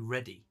can't be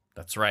ready.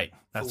 That's right.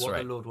 For what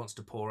the Lord wants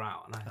to pour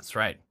out. That's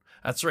right.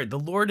 The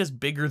Lord is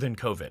bigger than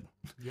COVID.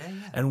 Yeah.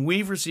 And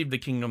we've received the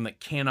kingdom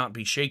that cannot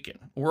be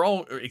shaken. We're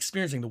all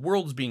experiencing, the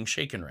world's being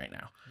shaken right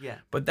now. Yeah.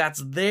 But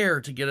that's there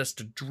to get us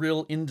to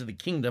drill into the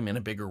kingdom in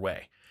a bigger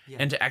way. Yeah.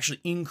 And to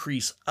actually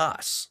increase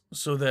us,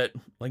 so that,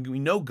 like, we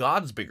know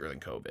God's bigger than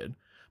COVID,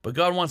 but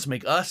God wants to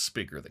make us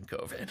bigger than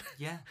COVID.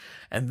 Yeah.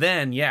 And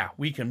then,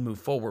 we can move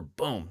forward,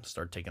 boom,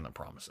 start taking the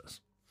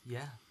promises.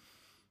 Yeah.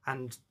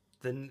 And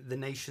the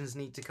nations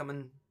need to come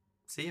and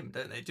see him,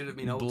 don't they? Do you know what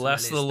I mean? Ultimately,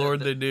 Bless the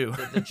Lord, they do.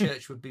 That the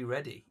church would be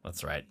ready.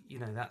 That's right. You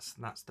know, that's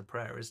the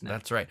prayer, isn't it?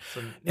 That's right.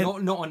 So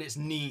not on its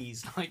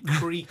knees, like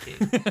creaking.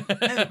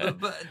 No,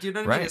 but do you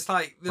know what I mean? It's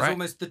like there's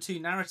almost the two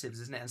narratives,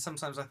 isn't it? And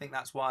sometimes I think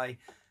that's why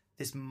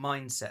this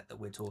mindset that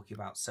we're talking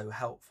about is so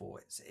helpful.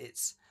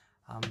 It's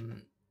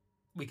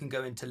we can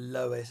go into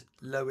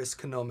lowest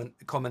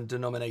common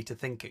denominator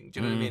thinking. Do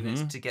you know what I mean?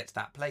 It's to get to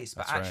that place,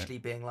 but actually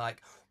being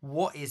like,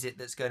 what is it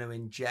that's going to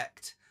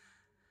inject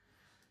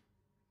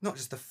not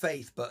just the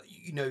faith, but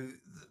you know,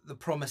 the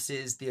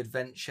promises, the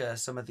adventure,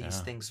 some of these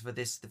things for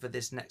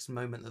this next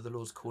moment that the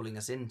Lord's calling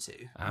us into,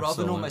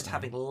 rather than almost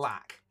having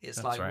lack.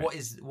 It's what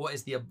is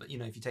the, you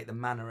know, if you take the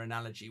manna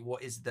analogy,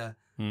 what's the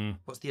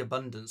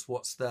abundance?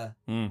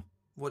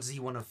 What does he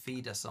want to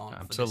feed us on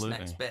for this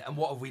next bit? And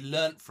what have we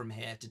learnt from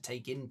here to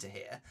take into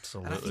here?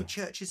 And I think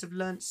churches have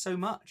learnt so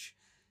much.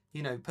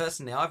 You know,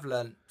 personally, I've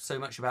learned so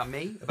much about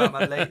me, about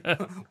my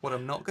what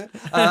I'm not good.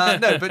 No,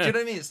 but do you know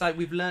what I mean? It's like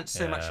we've learned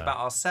so much about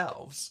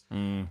ourselves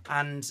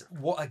and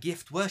what a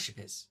gift worship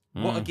is,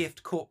 what a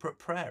gift corporate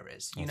prayer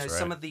is. You know,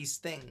 some of these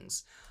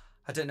things,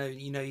 I don't know,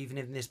 you know, even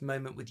in this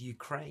moment with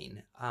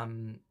Ukraine,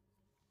 I'm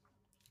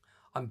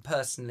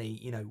personally,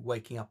 you know,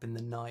 waking up in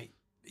the night,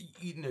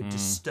 you know,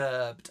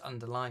 disturbed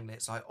underlyingly.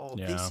 It's like,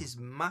 this is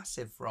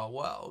massive for our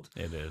world.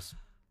 It is.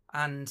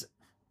 And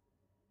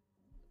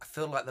I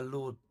feel like the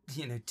Lord,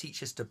 you know,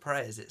 teach us to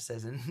pray, as it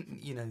says in,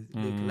 you know,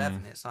 Luke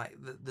 11. It's like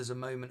there's a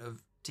moment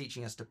of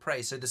teaching us to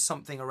pray. So there's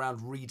something around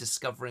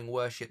rediscovering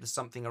worship. There's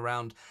something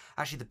around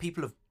actually the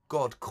people of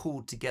God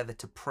called together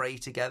to pray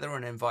together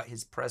and invite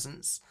his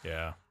presence.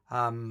 Yeah.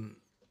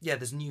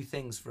 There's new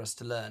things for us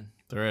to learn.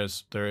 There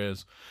is.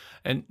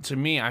 And to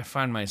me, I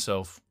find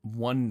myself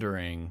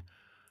wondering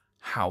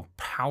how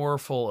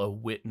powerful a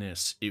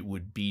witness it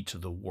would be to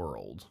the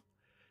world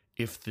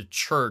if the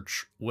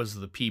church was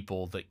the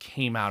people that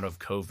came out of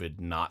COVID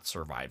not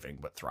surviving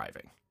but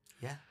thriving.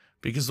 Yeah.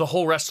 Because the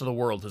whole rest of the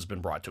world has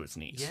been brought to its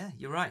knees. Yeah,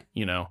 you're right.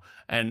 You know,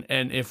 and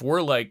if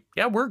we're like,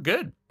 yeah, we're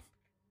good.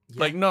 Yeah.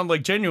 Like, no,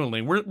 like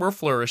genuinely, we're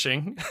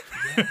flourishing.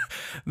 Yeah.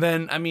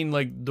 Then, I mean,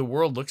 like the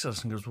world looks at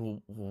us and goes,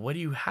 well, what do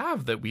you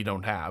have that we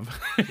don't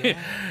have? Yeah.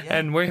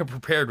 And we're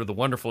prepared with a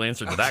wonderful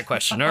answer to that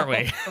question, aren't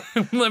we?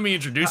 Let me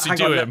introduce you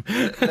to him.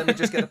 Let me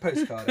just get a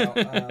postcard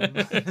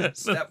out.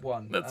 Step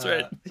one. That's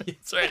right.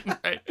 That's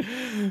right.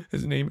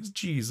 His name is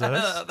Jesus.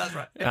 That's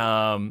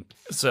right.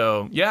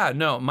 So, yeah,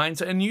 no,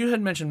 mindset. And you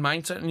had mentioned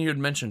mindset and you had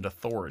mentioned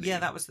authority. Yeah,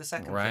 that was the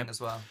second thing as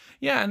well.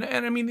 Yeah,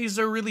 and I mean, these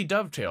are really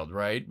dovetailed,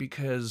 right?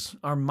 Because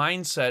our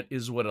mindset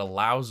is what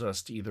allows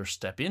us to either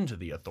step into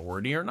the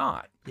authority or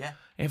not. Yeah.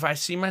 If I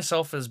see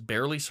myself as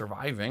barely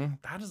surviving,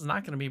 that is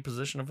not going to be a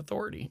position of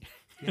authority.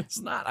 Yeah. It's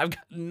not. I've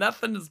got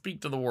nothing to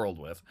speak to the world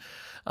with,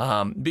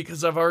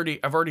 because I've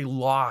already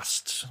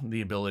lost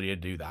the ability to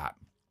do that.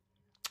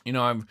 You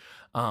know,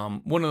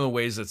 one of the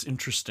ways that's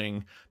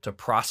interesting to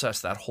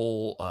process that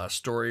whole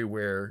story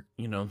where,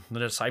 you know, the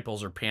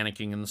disciples are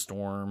panicking in the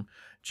storm.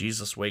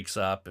 Jesus wakes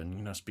up and,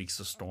 you know, speaks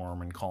the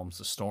storm and calms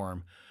the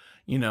storm.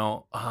 You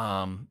know,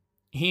 and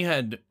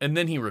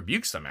then he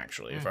rebukes them,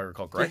 actually, if I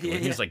recall correctly.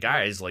 He's like,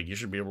 guys, like, you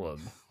should be able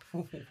to,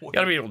 you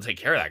gotta be able to take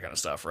care of that kind of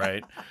stuff,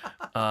 right?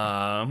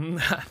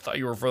 I thought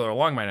you were further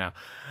along by now.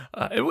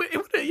 You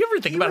ever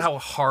think about how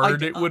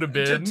hard it would have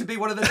been to be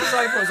one of the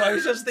disciples? I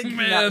was just thinking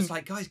that. It's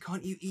like, guys,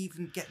 can't you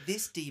even get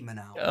this demon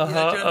out? Do you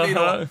know what I mean?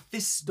 Or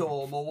this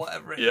storm or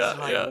whatever it is.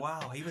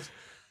 Wow, he was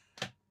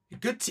a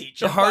good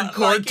teacher. A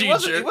hardcore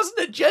teacher. He wasn't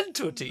a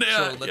gentle teacher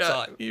all the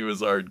time. He was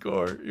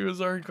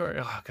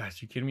hardcore. Oh,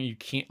 gosh, you kidding me? You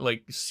can't,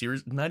 like,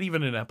 serious, not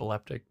even an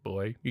epileptic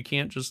boy. You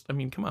can't just, I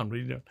mean, come on, what are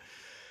you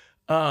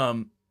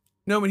doing?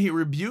 No, but he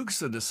rebukes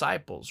the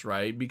disciples,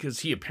 right?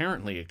 Because he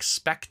apparently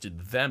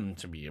expected them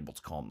to be able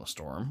to calm the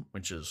storm,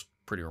 which is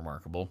pretty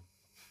remarkable.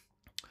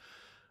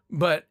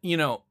 But, you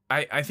know,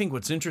 I think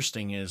what's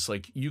interesting is,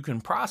 like, you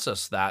can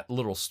process that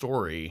little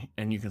story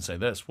and you can say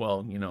this,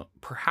 well, you know,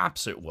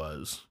 perhaps it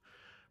was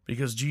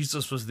because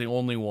Jesus was the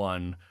only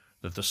one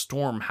that the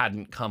storm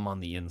hadn't come on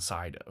the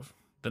inside of.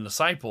 The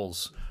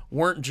disciples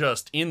weren't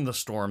just in the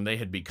storm, they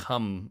had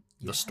become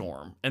the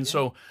storm. And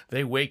so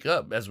they wake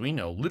up, as we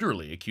know,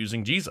 literally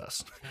accusing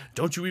Jesus.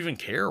 Don't you even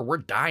care? We're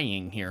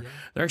dying here.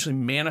 They're actually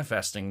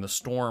manifesting the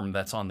storm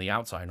that's on the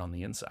outside, on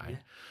the inside.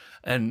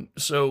 And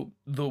so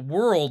the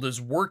world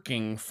is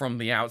working from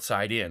the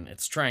outside in.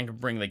 It's trying to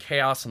bring the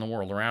chaos in the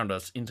world around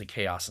us into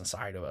chaos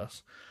inside of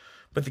us.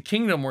 But the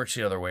kingdom works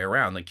the other way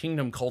around. The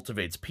kingdom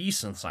cultivates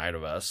peace inside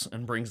of us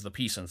and brings the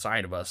peace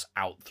inside of us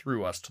out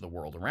through us to the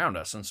world around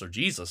us. And so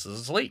Jesus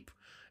is asleep.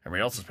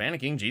 Everybody else is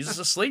panicking. Jesus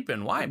is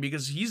sleeping. Why?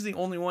 Because he's the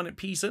only one at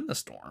peace in the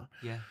storm.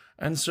 Yeah.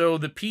 And so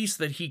the peace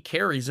that he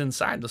carries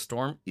inside the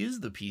storm is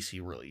the peace he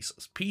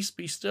releases. Peace,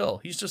 be still.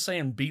 He's just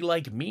saying, be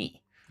like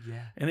me.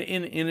 Yeah. And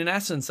in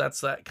essence,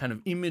 that's that kind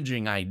of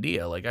imaging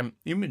idea. Like, I'm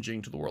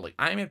imaging to the world. Like,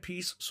 I'm at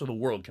peace so the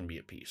world can be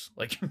at peace.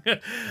 Like,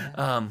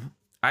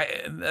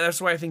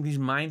 that's why I think these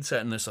mindset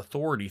and this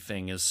authority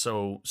thing is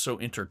so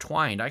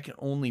intertwined. I can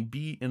only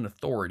be in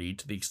authority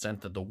to the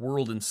extent that the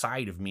world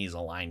inside of me is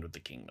aligned with the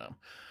kingdom.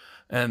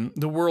 And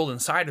the world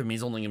inside of me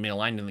is only going to be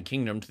aligned in the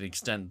kingdom to the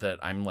extent that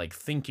I'm like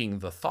thinking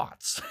the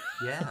thoughts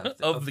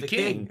of the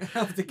king.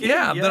 Of the king.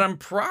 Yeah, that I'm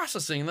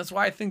processing. That's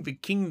why I think the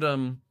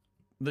kingdom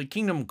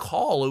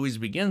call always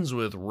begins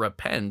with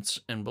repent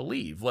and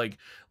believe. Like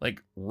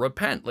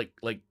repent,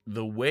 like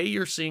the way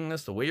you're seeing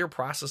this, the way you're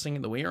processing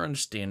it, the way you're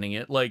understanding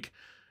it, like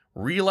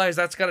realize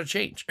that's got to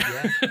change.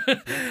 Yeah.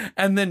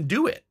 And then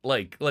do it.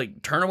 Like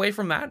turn away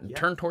from that and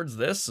turn towards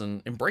this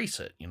and embrace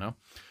it, you know?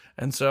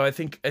 And so I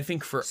think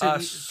for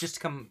us,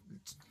 just to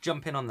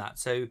jump in on that.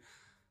 So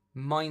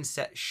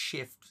mindset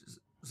shift.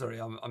 Sorry,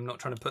 I'm not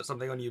trying to put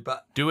something on you,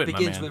 but do it,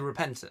 begins my man. with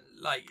repentance.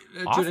 Like, do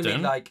you know Often. what I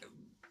mean? Like,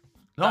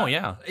 oh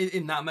yeah.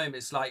 In that moment,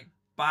 it's like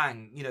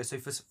bang. You know, so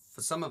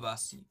for some of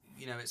us,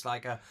 you know, it's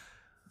like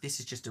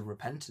this is just a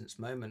repentance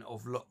moment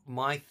of, look,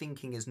 my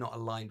thinking is not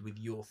aligned with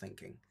your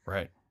thinking.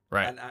 Right.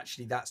 And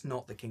actually, that's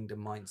not the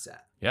kingdom mindset.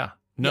 Yeah.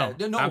 No,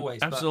 yeah, not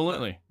always.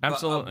 Absolutely. But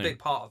Absolutely. a big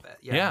part of it.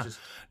 Yeah.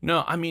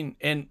 No, I mean,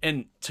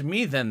 and to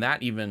me, then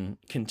that even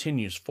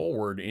continues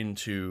forward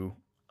into,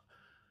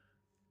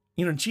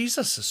 you know,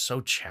 Jesus is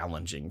so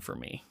challenging for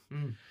me.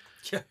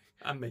 Yeah,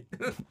 and me.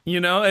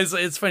 You know,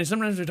 it's funny.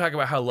 Sometimes we talk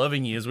about how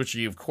loving he is, which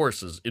he, of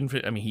course, is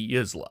infinite. I mean, he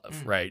is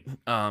love, right?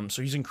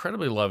 So he's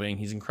incredibly loving.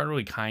 He's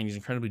incredibly kind. He's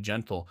incredibly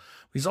gentle.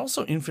 But he's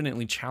also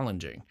infinitely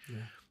challenging. Yeah.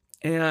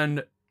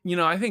 And you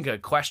know, I think a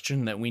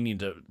question that we need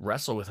to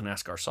wrestle with and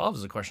ask ourselves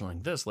is a question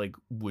like this: like,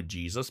 would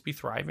Jesus be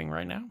thriving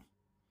right now?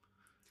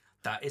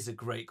 That is a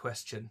great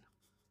question.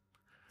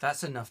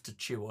 That's enough to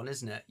chew on,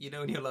 isn't it? You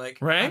know, and you're like,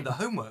 right? And the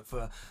homework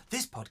for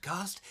this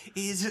podcast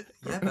is,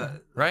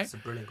 but right? That's a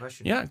brilliant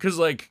question. Yeah, because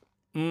like,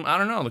 I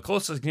don't know. The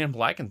closest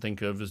example I can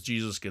think of is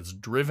Jesus gets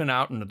driven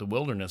out into the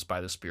wilderness by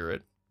the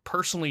Spirit,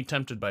 personally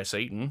tempted by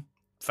Satan,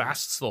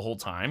 fasts the whole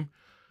time.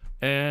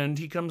 And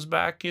he comes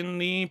back in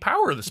the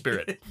power of the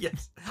Spirit.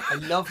 Yes. I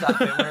love that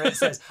bit where it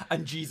says,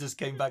 and Jesus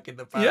came back in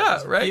the power. Yeah,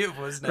 That's right.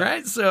 Beautiful, isn't it?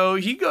 Right. So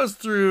he goes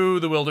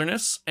through the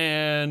wilderness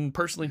and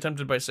personally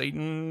tempted by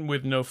Satan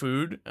with no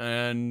food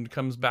and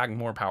comes back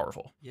more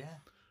powerful. Yeah.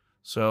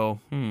 So,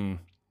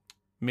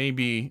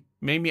 maybe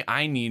there's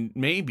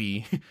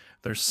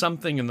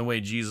something in the way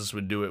Jesus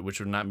would do it, which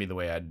would not be the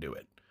way I'd do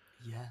it.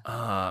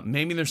 Yeah.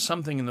 Maybe there's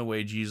something in the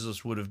way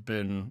Jesus would have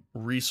been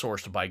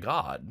resourced by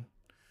God,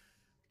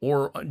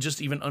 or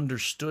just even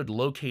understood,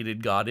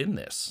 located God in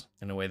this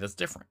in a way that's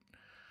different.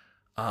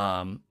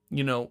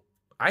 You know,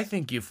 I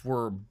think if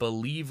we're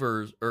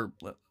believers, or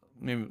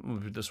maybe we'll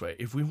put it this way,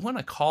 if we want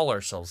to call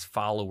ourselves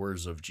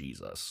followers of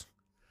Jesus,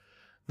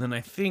 then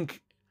I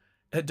think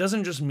it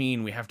doesn't just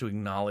mean we have to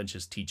acknowledge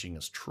his teaching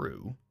as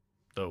true,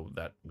 though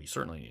that we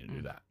certainly need to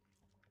do that.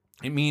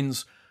 It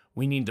means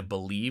we need to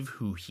believe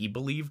who he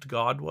believed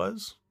God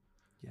was.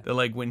 Yeah. That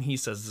like when he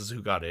says this is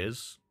who God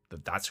is,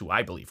 that's who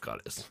I believe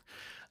God is.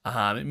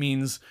 It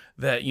means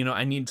that, you know,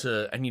 I need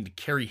to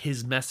carry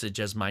his message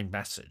as my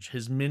message,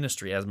 his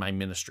ministry as my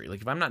ministry.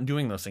 Like if I'm not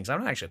doing those things,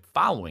 I'm not actually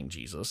following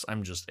Jesus.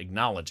 I'm just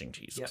acknowledging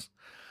Jesus.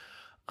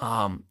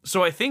 Yep.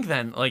 So I think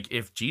then, like,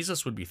 if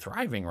Jesus would be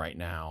thriving right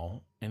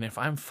now, and if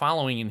I'm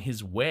following in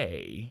his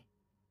way,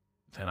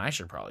 then I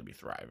should probably be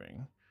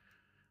thriving.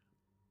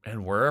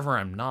 And wherever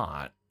I'm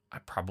not, I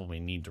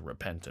probably need to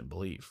repent and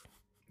believe.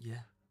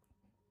 Yeah.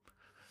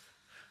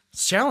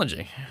 It's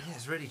challenging. Yeah,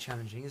 it's really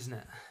challenging, isn't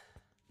it?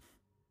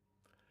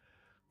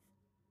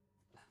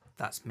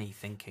 That's me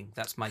thinking.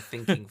 That's my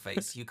thinking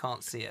face. You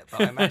can't see it,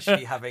 but I'm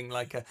actually having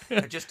like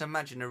just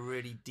imagine a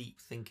really deep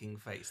thinking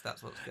face.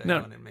 That's what's going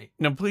on in me.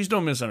 No, please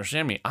don't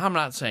misunderstand me. I'm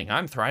not saying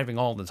I'm thriving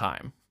all the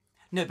time.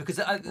 No, because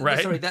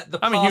right? Sorry,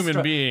 I'm a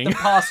human being. The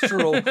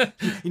pastoral,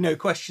 you know,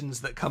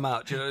 questions that come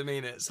out. Do you know what I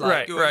mean? It's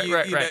like,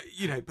 right.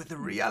 You know, but the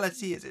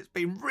reality is, it's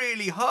been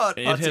really hard,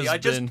 Putty.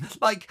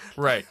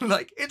 Right.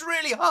 Like it's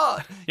really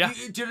hard. Yeah. Do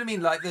you know what I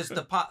mean? Like there's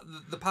the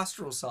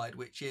pastoral side,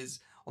 which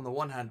is on the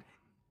one hand,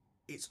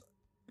 it's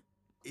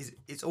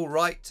all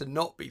right to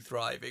not be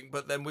thriving,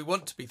 but then we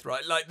want to be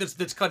thriving. Like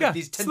there's kind of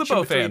these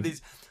tension between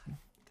these.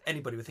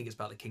 Anybody would think it's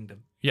about the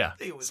kingdom. Yeah,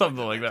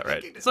 something like that,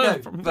 right? So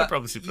that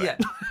probably seems right.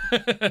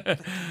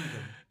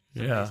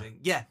 Yeah.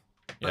 Yeah.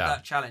 But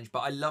that challenge. But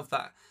I love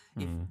that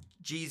if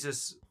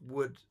Jesus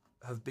would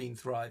have been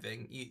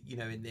thriving, you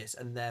know, in this,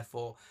 and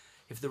therefore,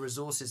 if the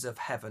resources of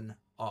heaven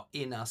are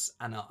in us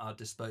and at our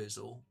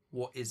disposal,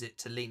 what is it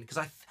to lean? Because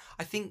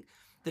I think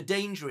the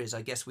danger is,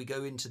 I guess, we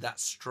go into that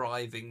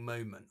striving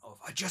moment of,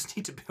 I just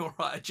need to be all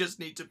right. I just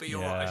need to be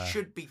all right. I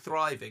should be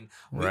thriving.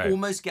 We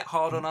almost get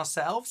hard on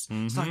ourselves.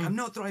 It's like, I'm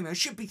not thriving. I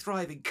should be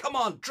thriving. Come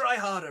on, try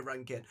harder,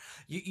 Rankine.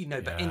 You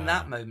know, but in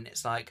that moment,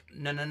 it's like,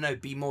 no,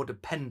 be more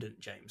dependent,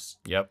 James.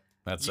 Yep,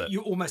 that's it. You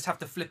almost have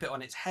to flip it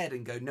on its head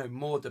and go, no,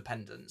 more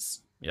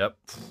dependence. Yep,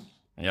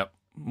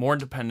 more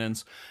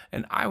dependence.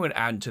 And I would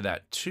add to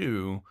that,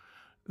 too,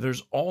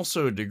 there's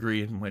also a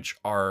degree in which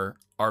our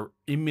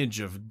image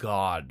of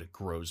God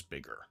grows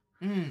bigger.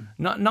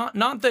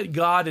 Not that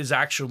God is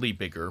actually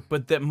bigger,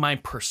 but that my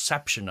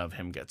perception of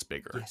him gets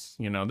bigger. Yes.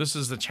 You know, this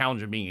is the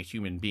challenge of being a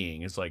human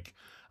being. It's like,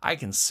 I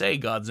can say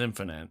God's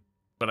infinite,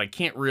 but I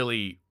can't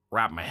really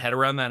wrap my head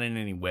around that in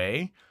any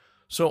way.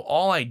 So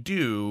all I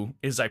do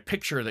is I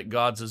picture that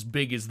God's as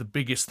big as the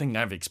biggest thing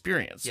I've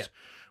experienced, Yeah.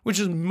 which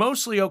is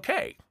mostly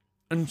okay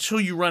until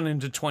you run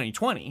into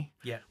 2020,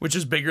 Yeah. which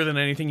is bigger than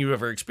anything you've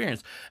ever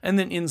experienced. And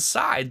then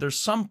inside, there's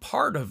some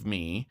part of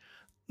me,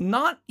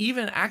 not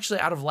even actually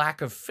out of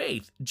lack of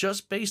faith,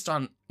 just based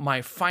on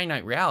my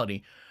finite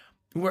reality,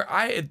 where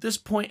I, at this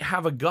point,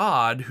 have a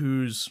God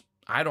who's,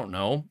 I don't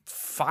know,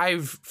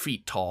 5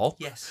 feet tall.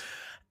 Yes.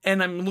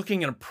 And I'm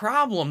looking at a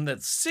problem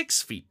that's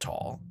 6 feet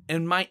tall,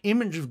 and my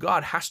image of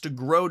God has to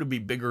grow to be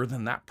bigger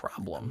than that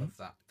problem. I love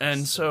that. And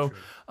That's so,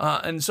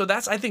 true. so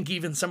that's, I think,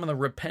 even some of the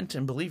repent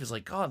and believe is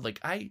like, God,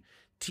 like,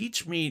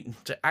 teach me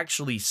to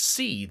actually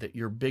see that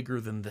you're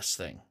bigger than this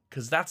thing,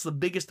 because that's the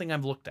biggest thing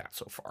I've looked at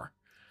so far.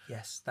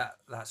 Yes,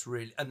 that's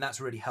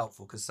really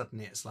helpful, because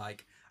suddenly it's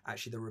like,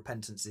 actually the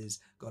repentance is,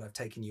 God, I've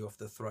taken you off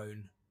the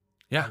throne.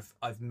 Yeah.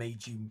 I've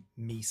made you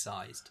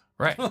me-sized.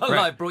 Right.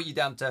 I brought you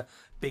down to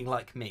being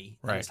like me.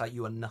 And Right. it's like,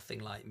 you are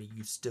nothing like me.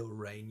 You still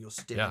reign. You're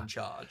still in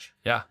charge.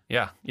 Yeah.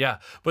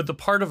 But the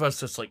part of us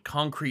that's like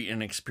concrete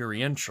and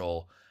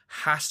experiential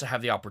has to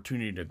have the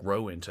opportunity to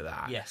grow into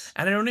that. Yes.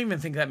 And I don't even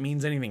think that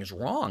means anything is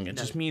wrong. It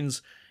just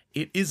means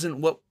it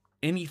isn't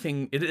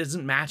it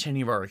doesn't match any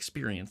of our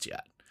experience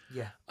yet.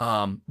 Yeah.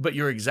 But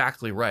you're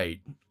exactly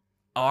right.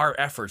 Our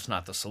effort's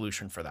not the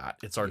solution for that.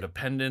 It's our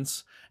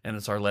dependence, and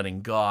it's our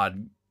letting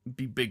God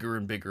be bigger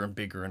and bigger and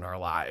bigger in our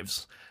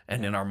lives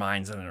and in our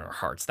minds and in our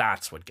hearts.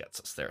 That's what gets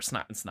us there. It's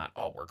not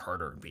oh, work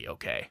harder and be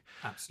okay.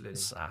 Absolutely.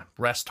 It's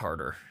rest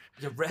harder.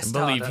 You rest and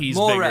believe harder. he's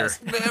More bigger.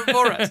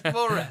 Rest.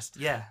 More rest.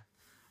 Yeah.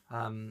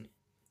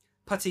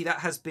 Putty, that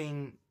has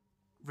been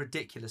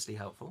ridiculously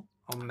helpful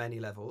on many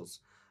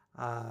levels.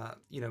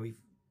 We've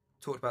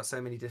talked about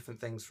so many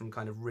different things, from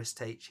kind of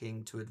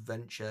risk-taking to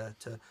adventure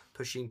to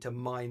pushing to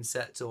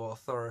mindset to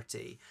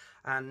authority.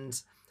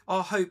 And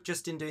our hope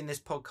just in doing this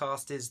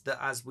podcast is that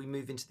as we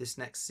move into this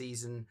next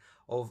season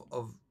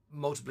of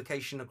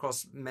multiplication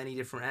across many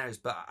different areas,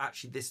 but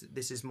actually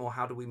this is more,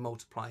 how do we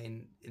multiply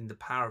in the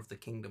power of the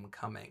kingdom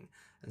coming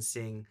and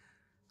seeing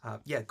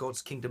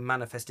God's kingdom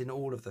manifest in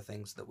all of the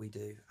things that we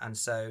do. And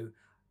so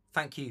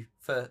thank you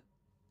for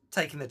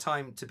taking the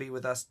time to be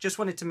with us. Just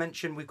wanted to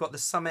mention we've got the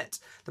summit,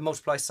 the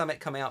Multiply Summit,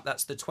 coming up.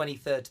 That's the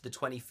 23rd to the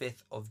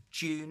 25th of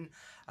June.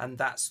 And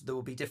there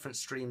will be different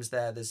streams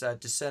there. There's a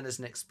Discerners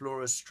and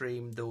Explorers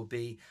stream. There will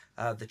be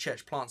the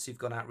church plants who've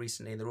gone out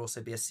recently. And there will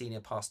also be a senior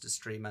pastor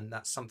stream. And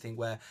that's something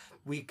where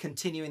we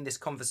continue in this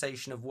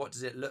conversation of what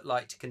does it look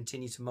like to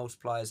continue to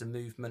multiply as a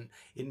movement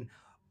in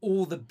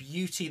all the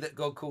beauty that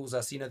God calls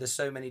us. There's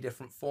so many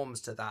different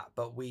forms to that,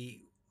 but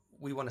we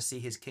want to see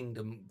his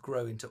kingdom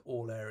grow into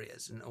all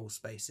areas and all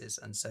spaces.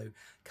 And so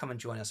come and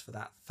join us for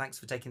that. Thanks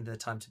for taking the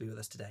time to be with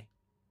us today.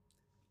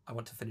 I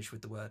want to finish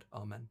with the word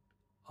Amen.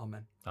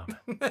 Amen.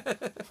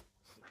 Amen.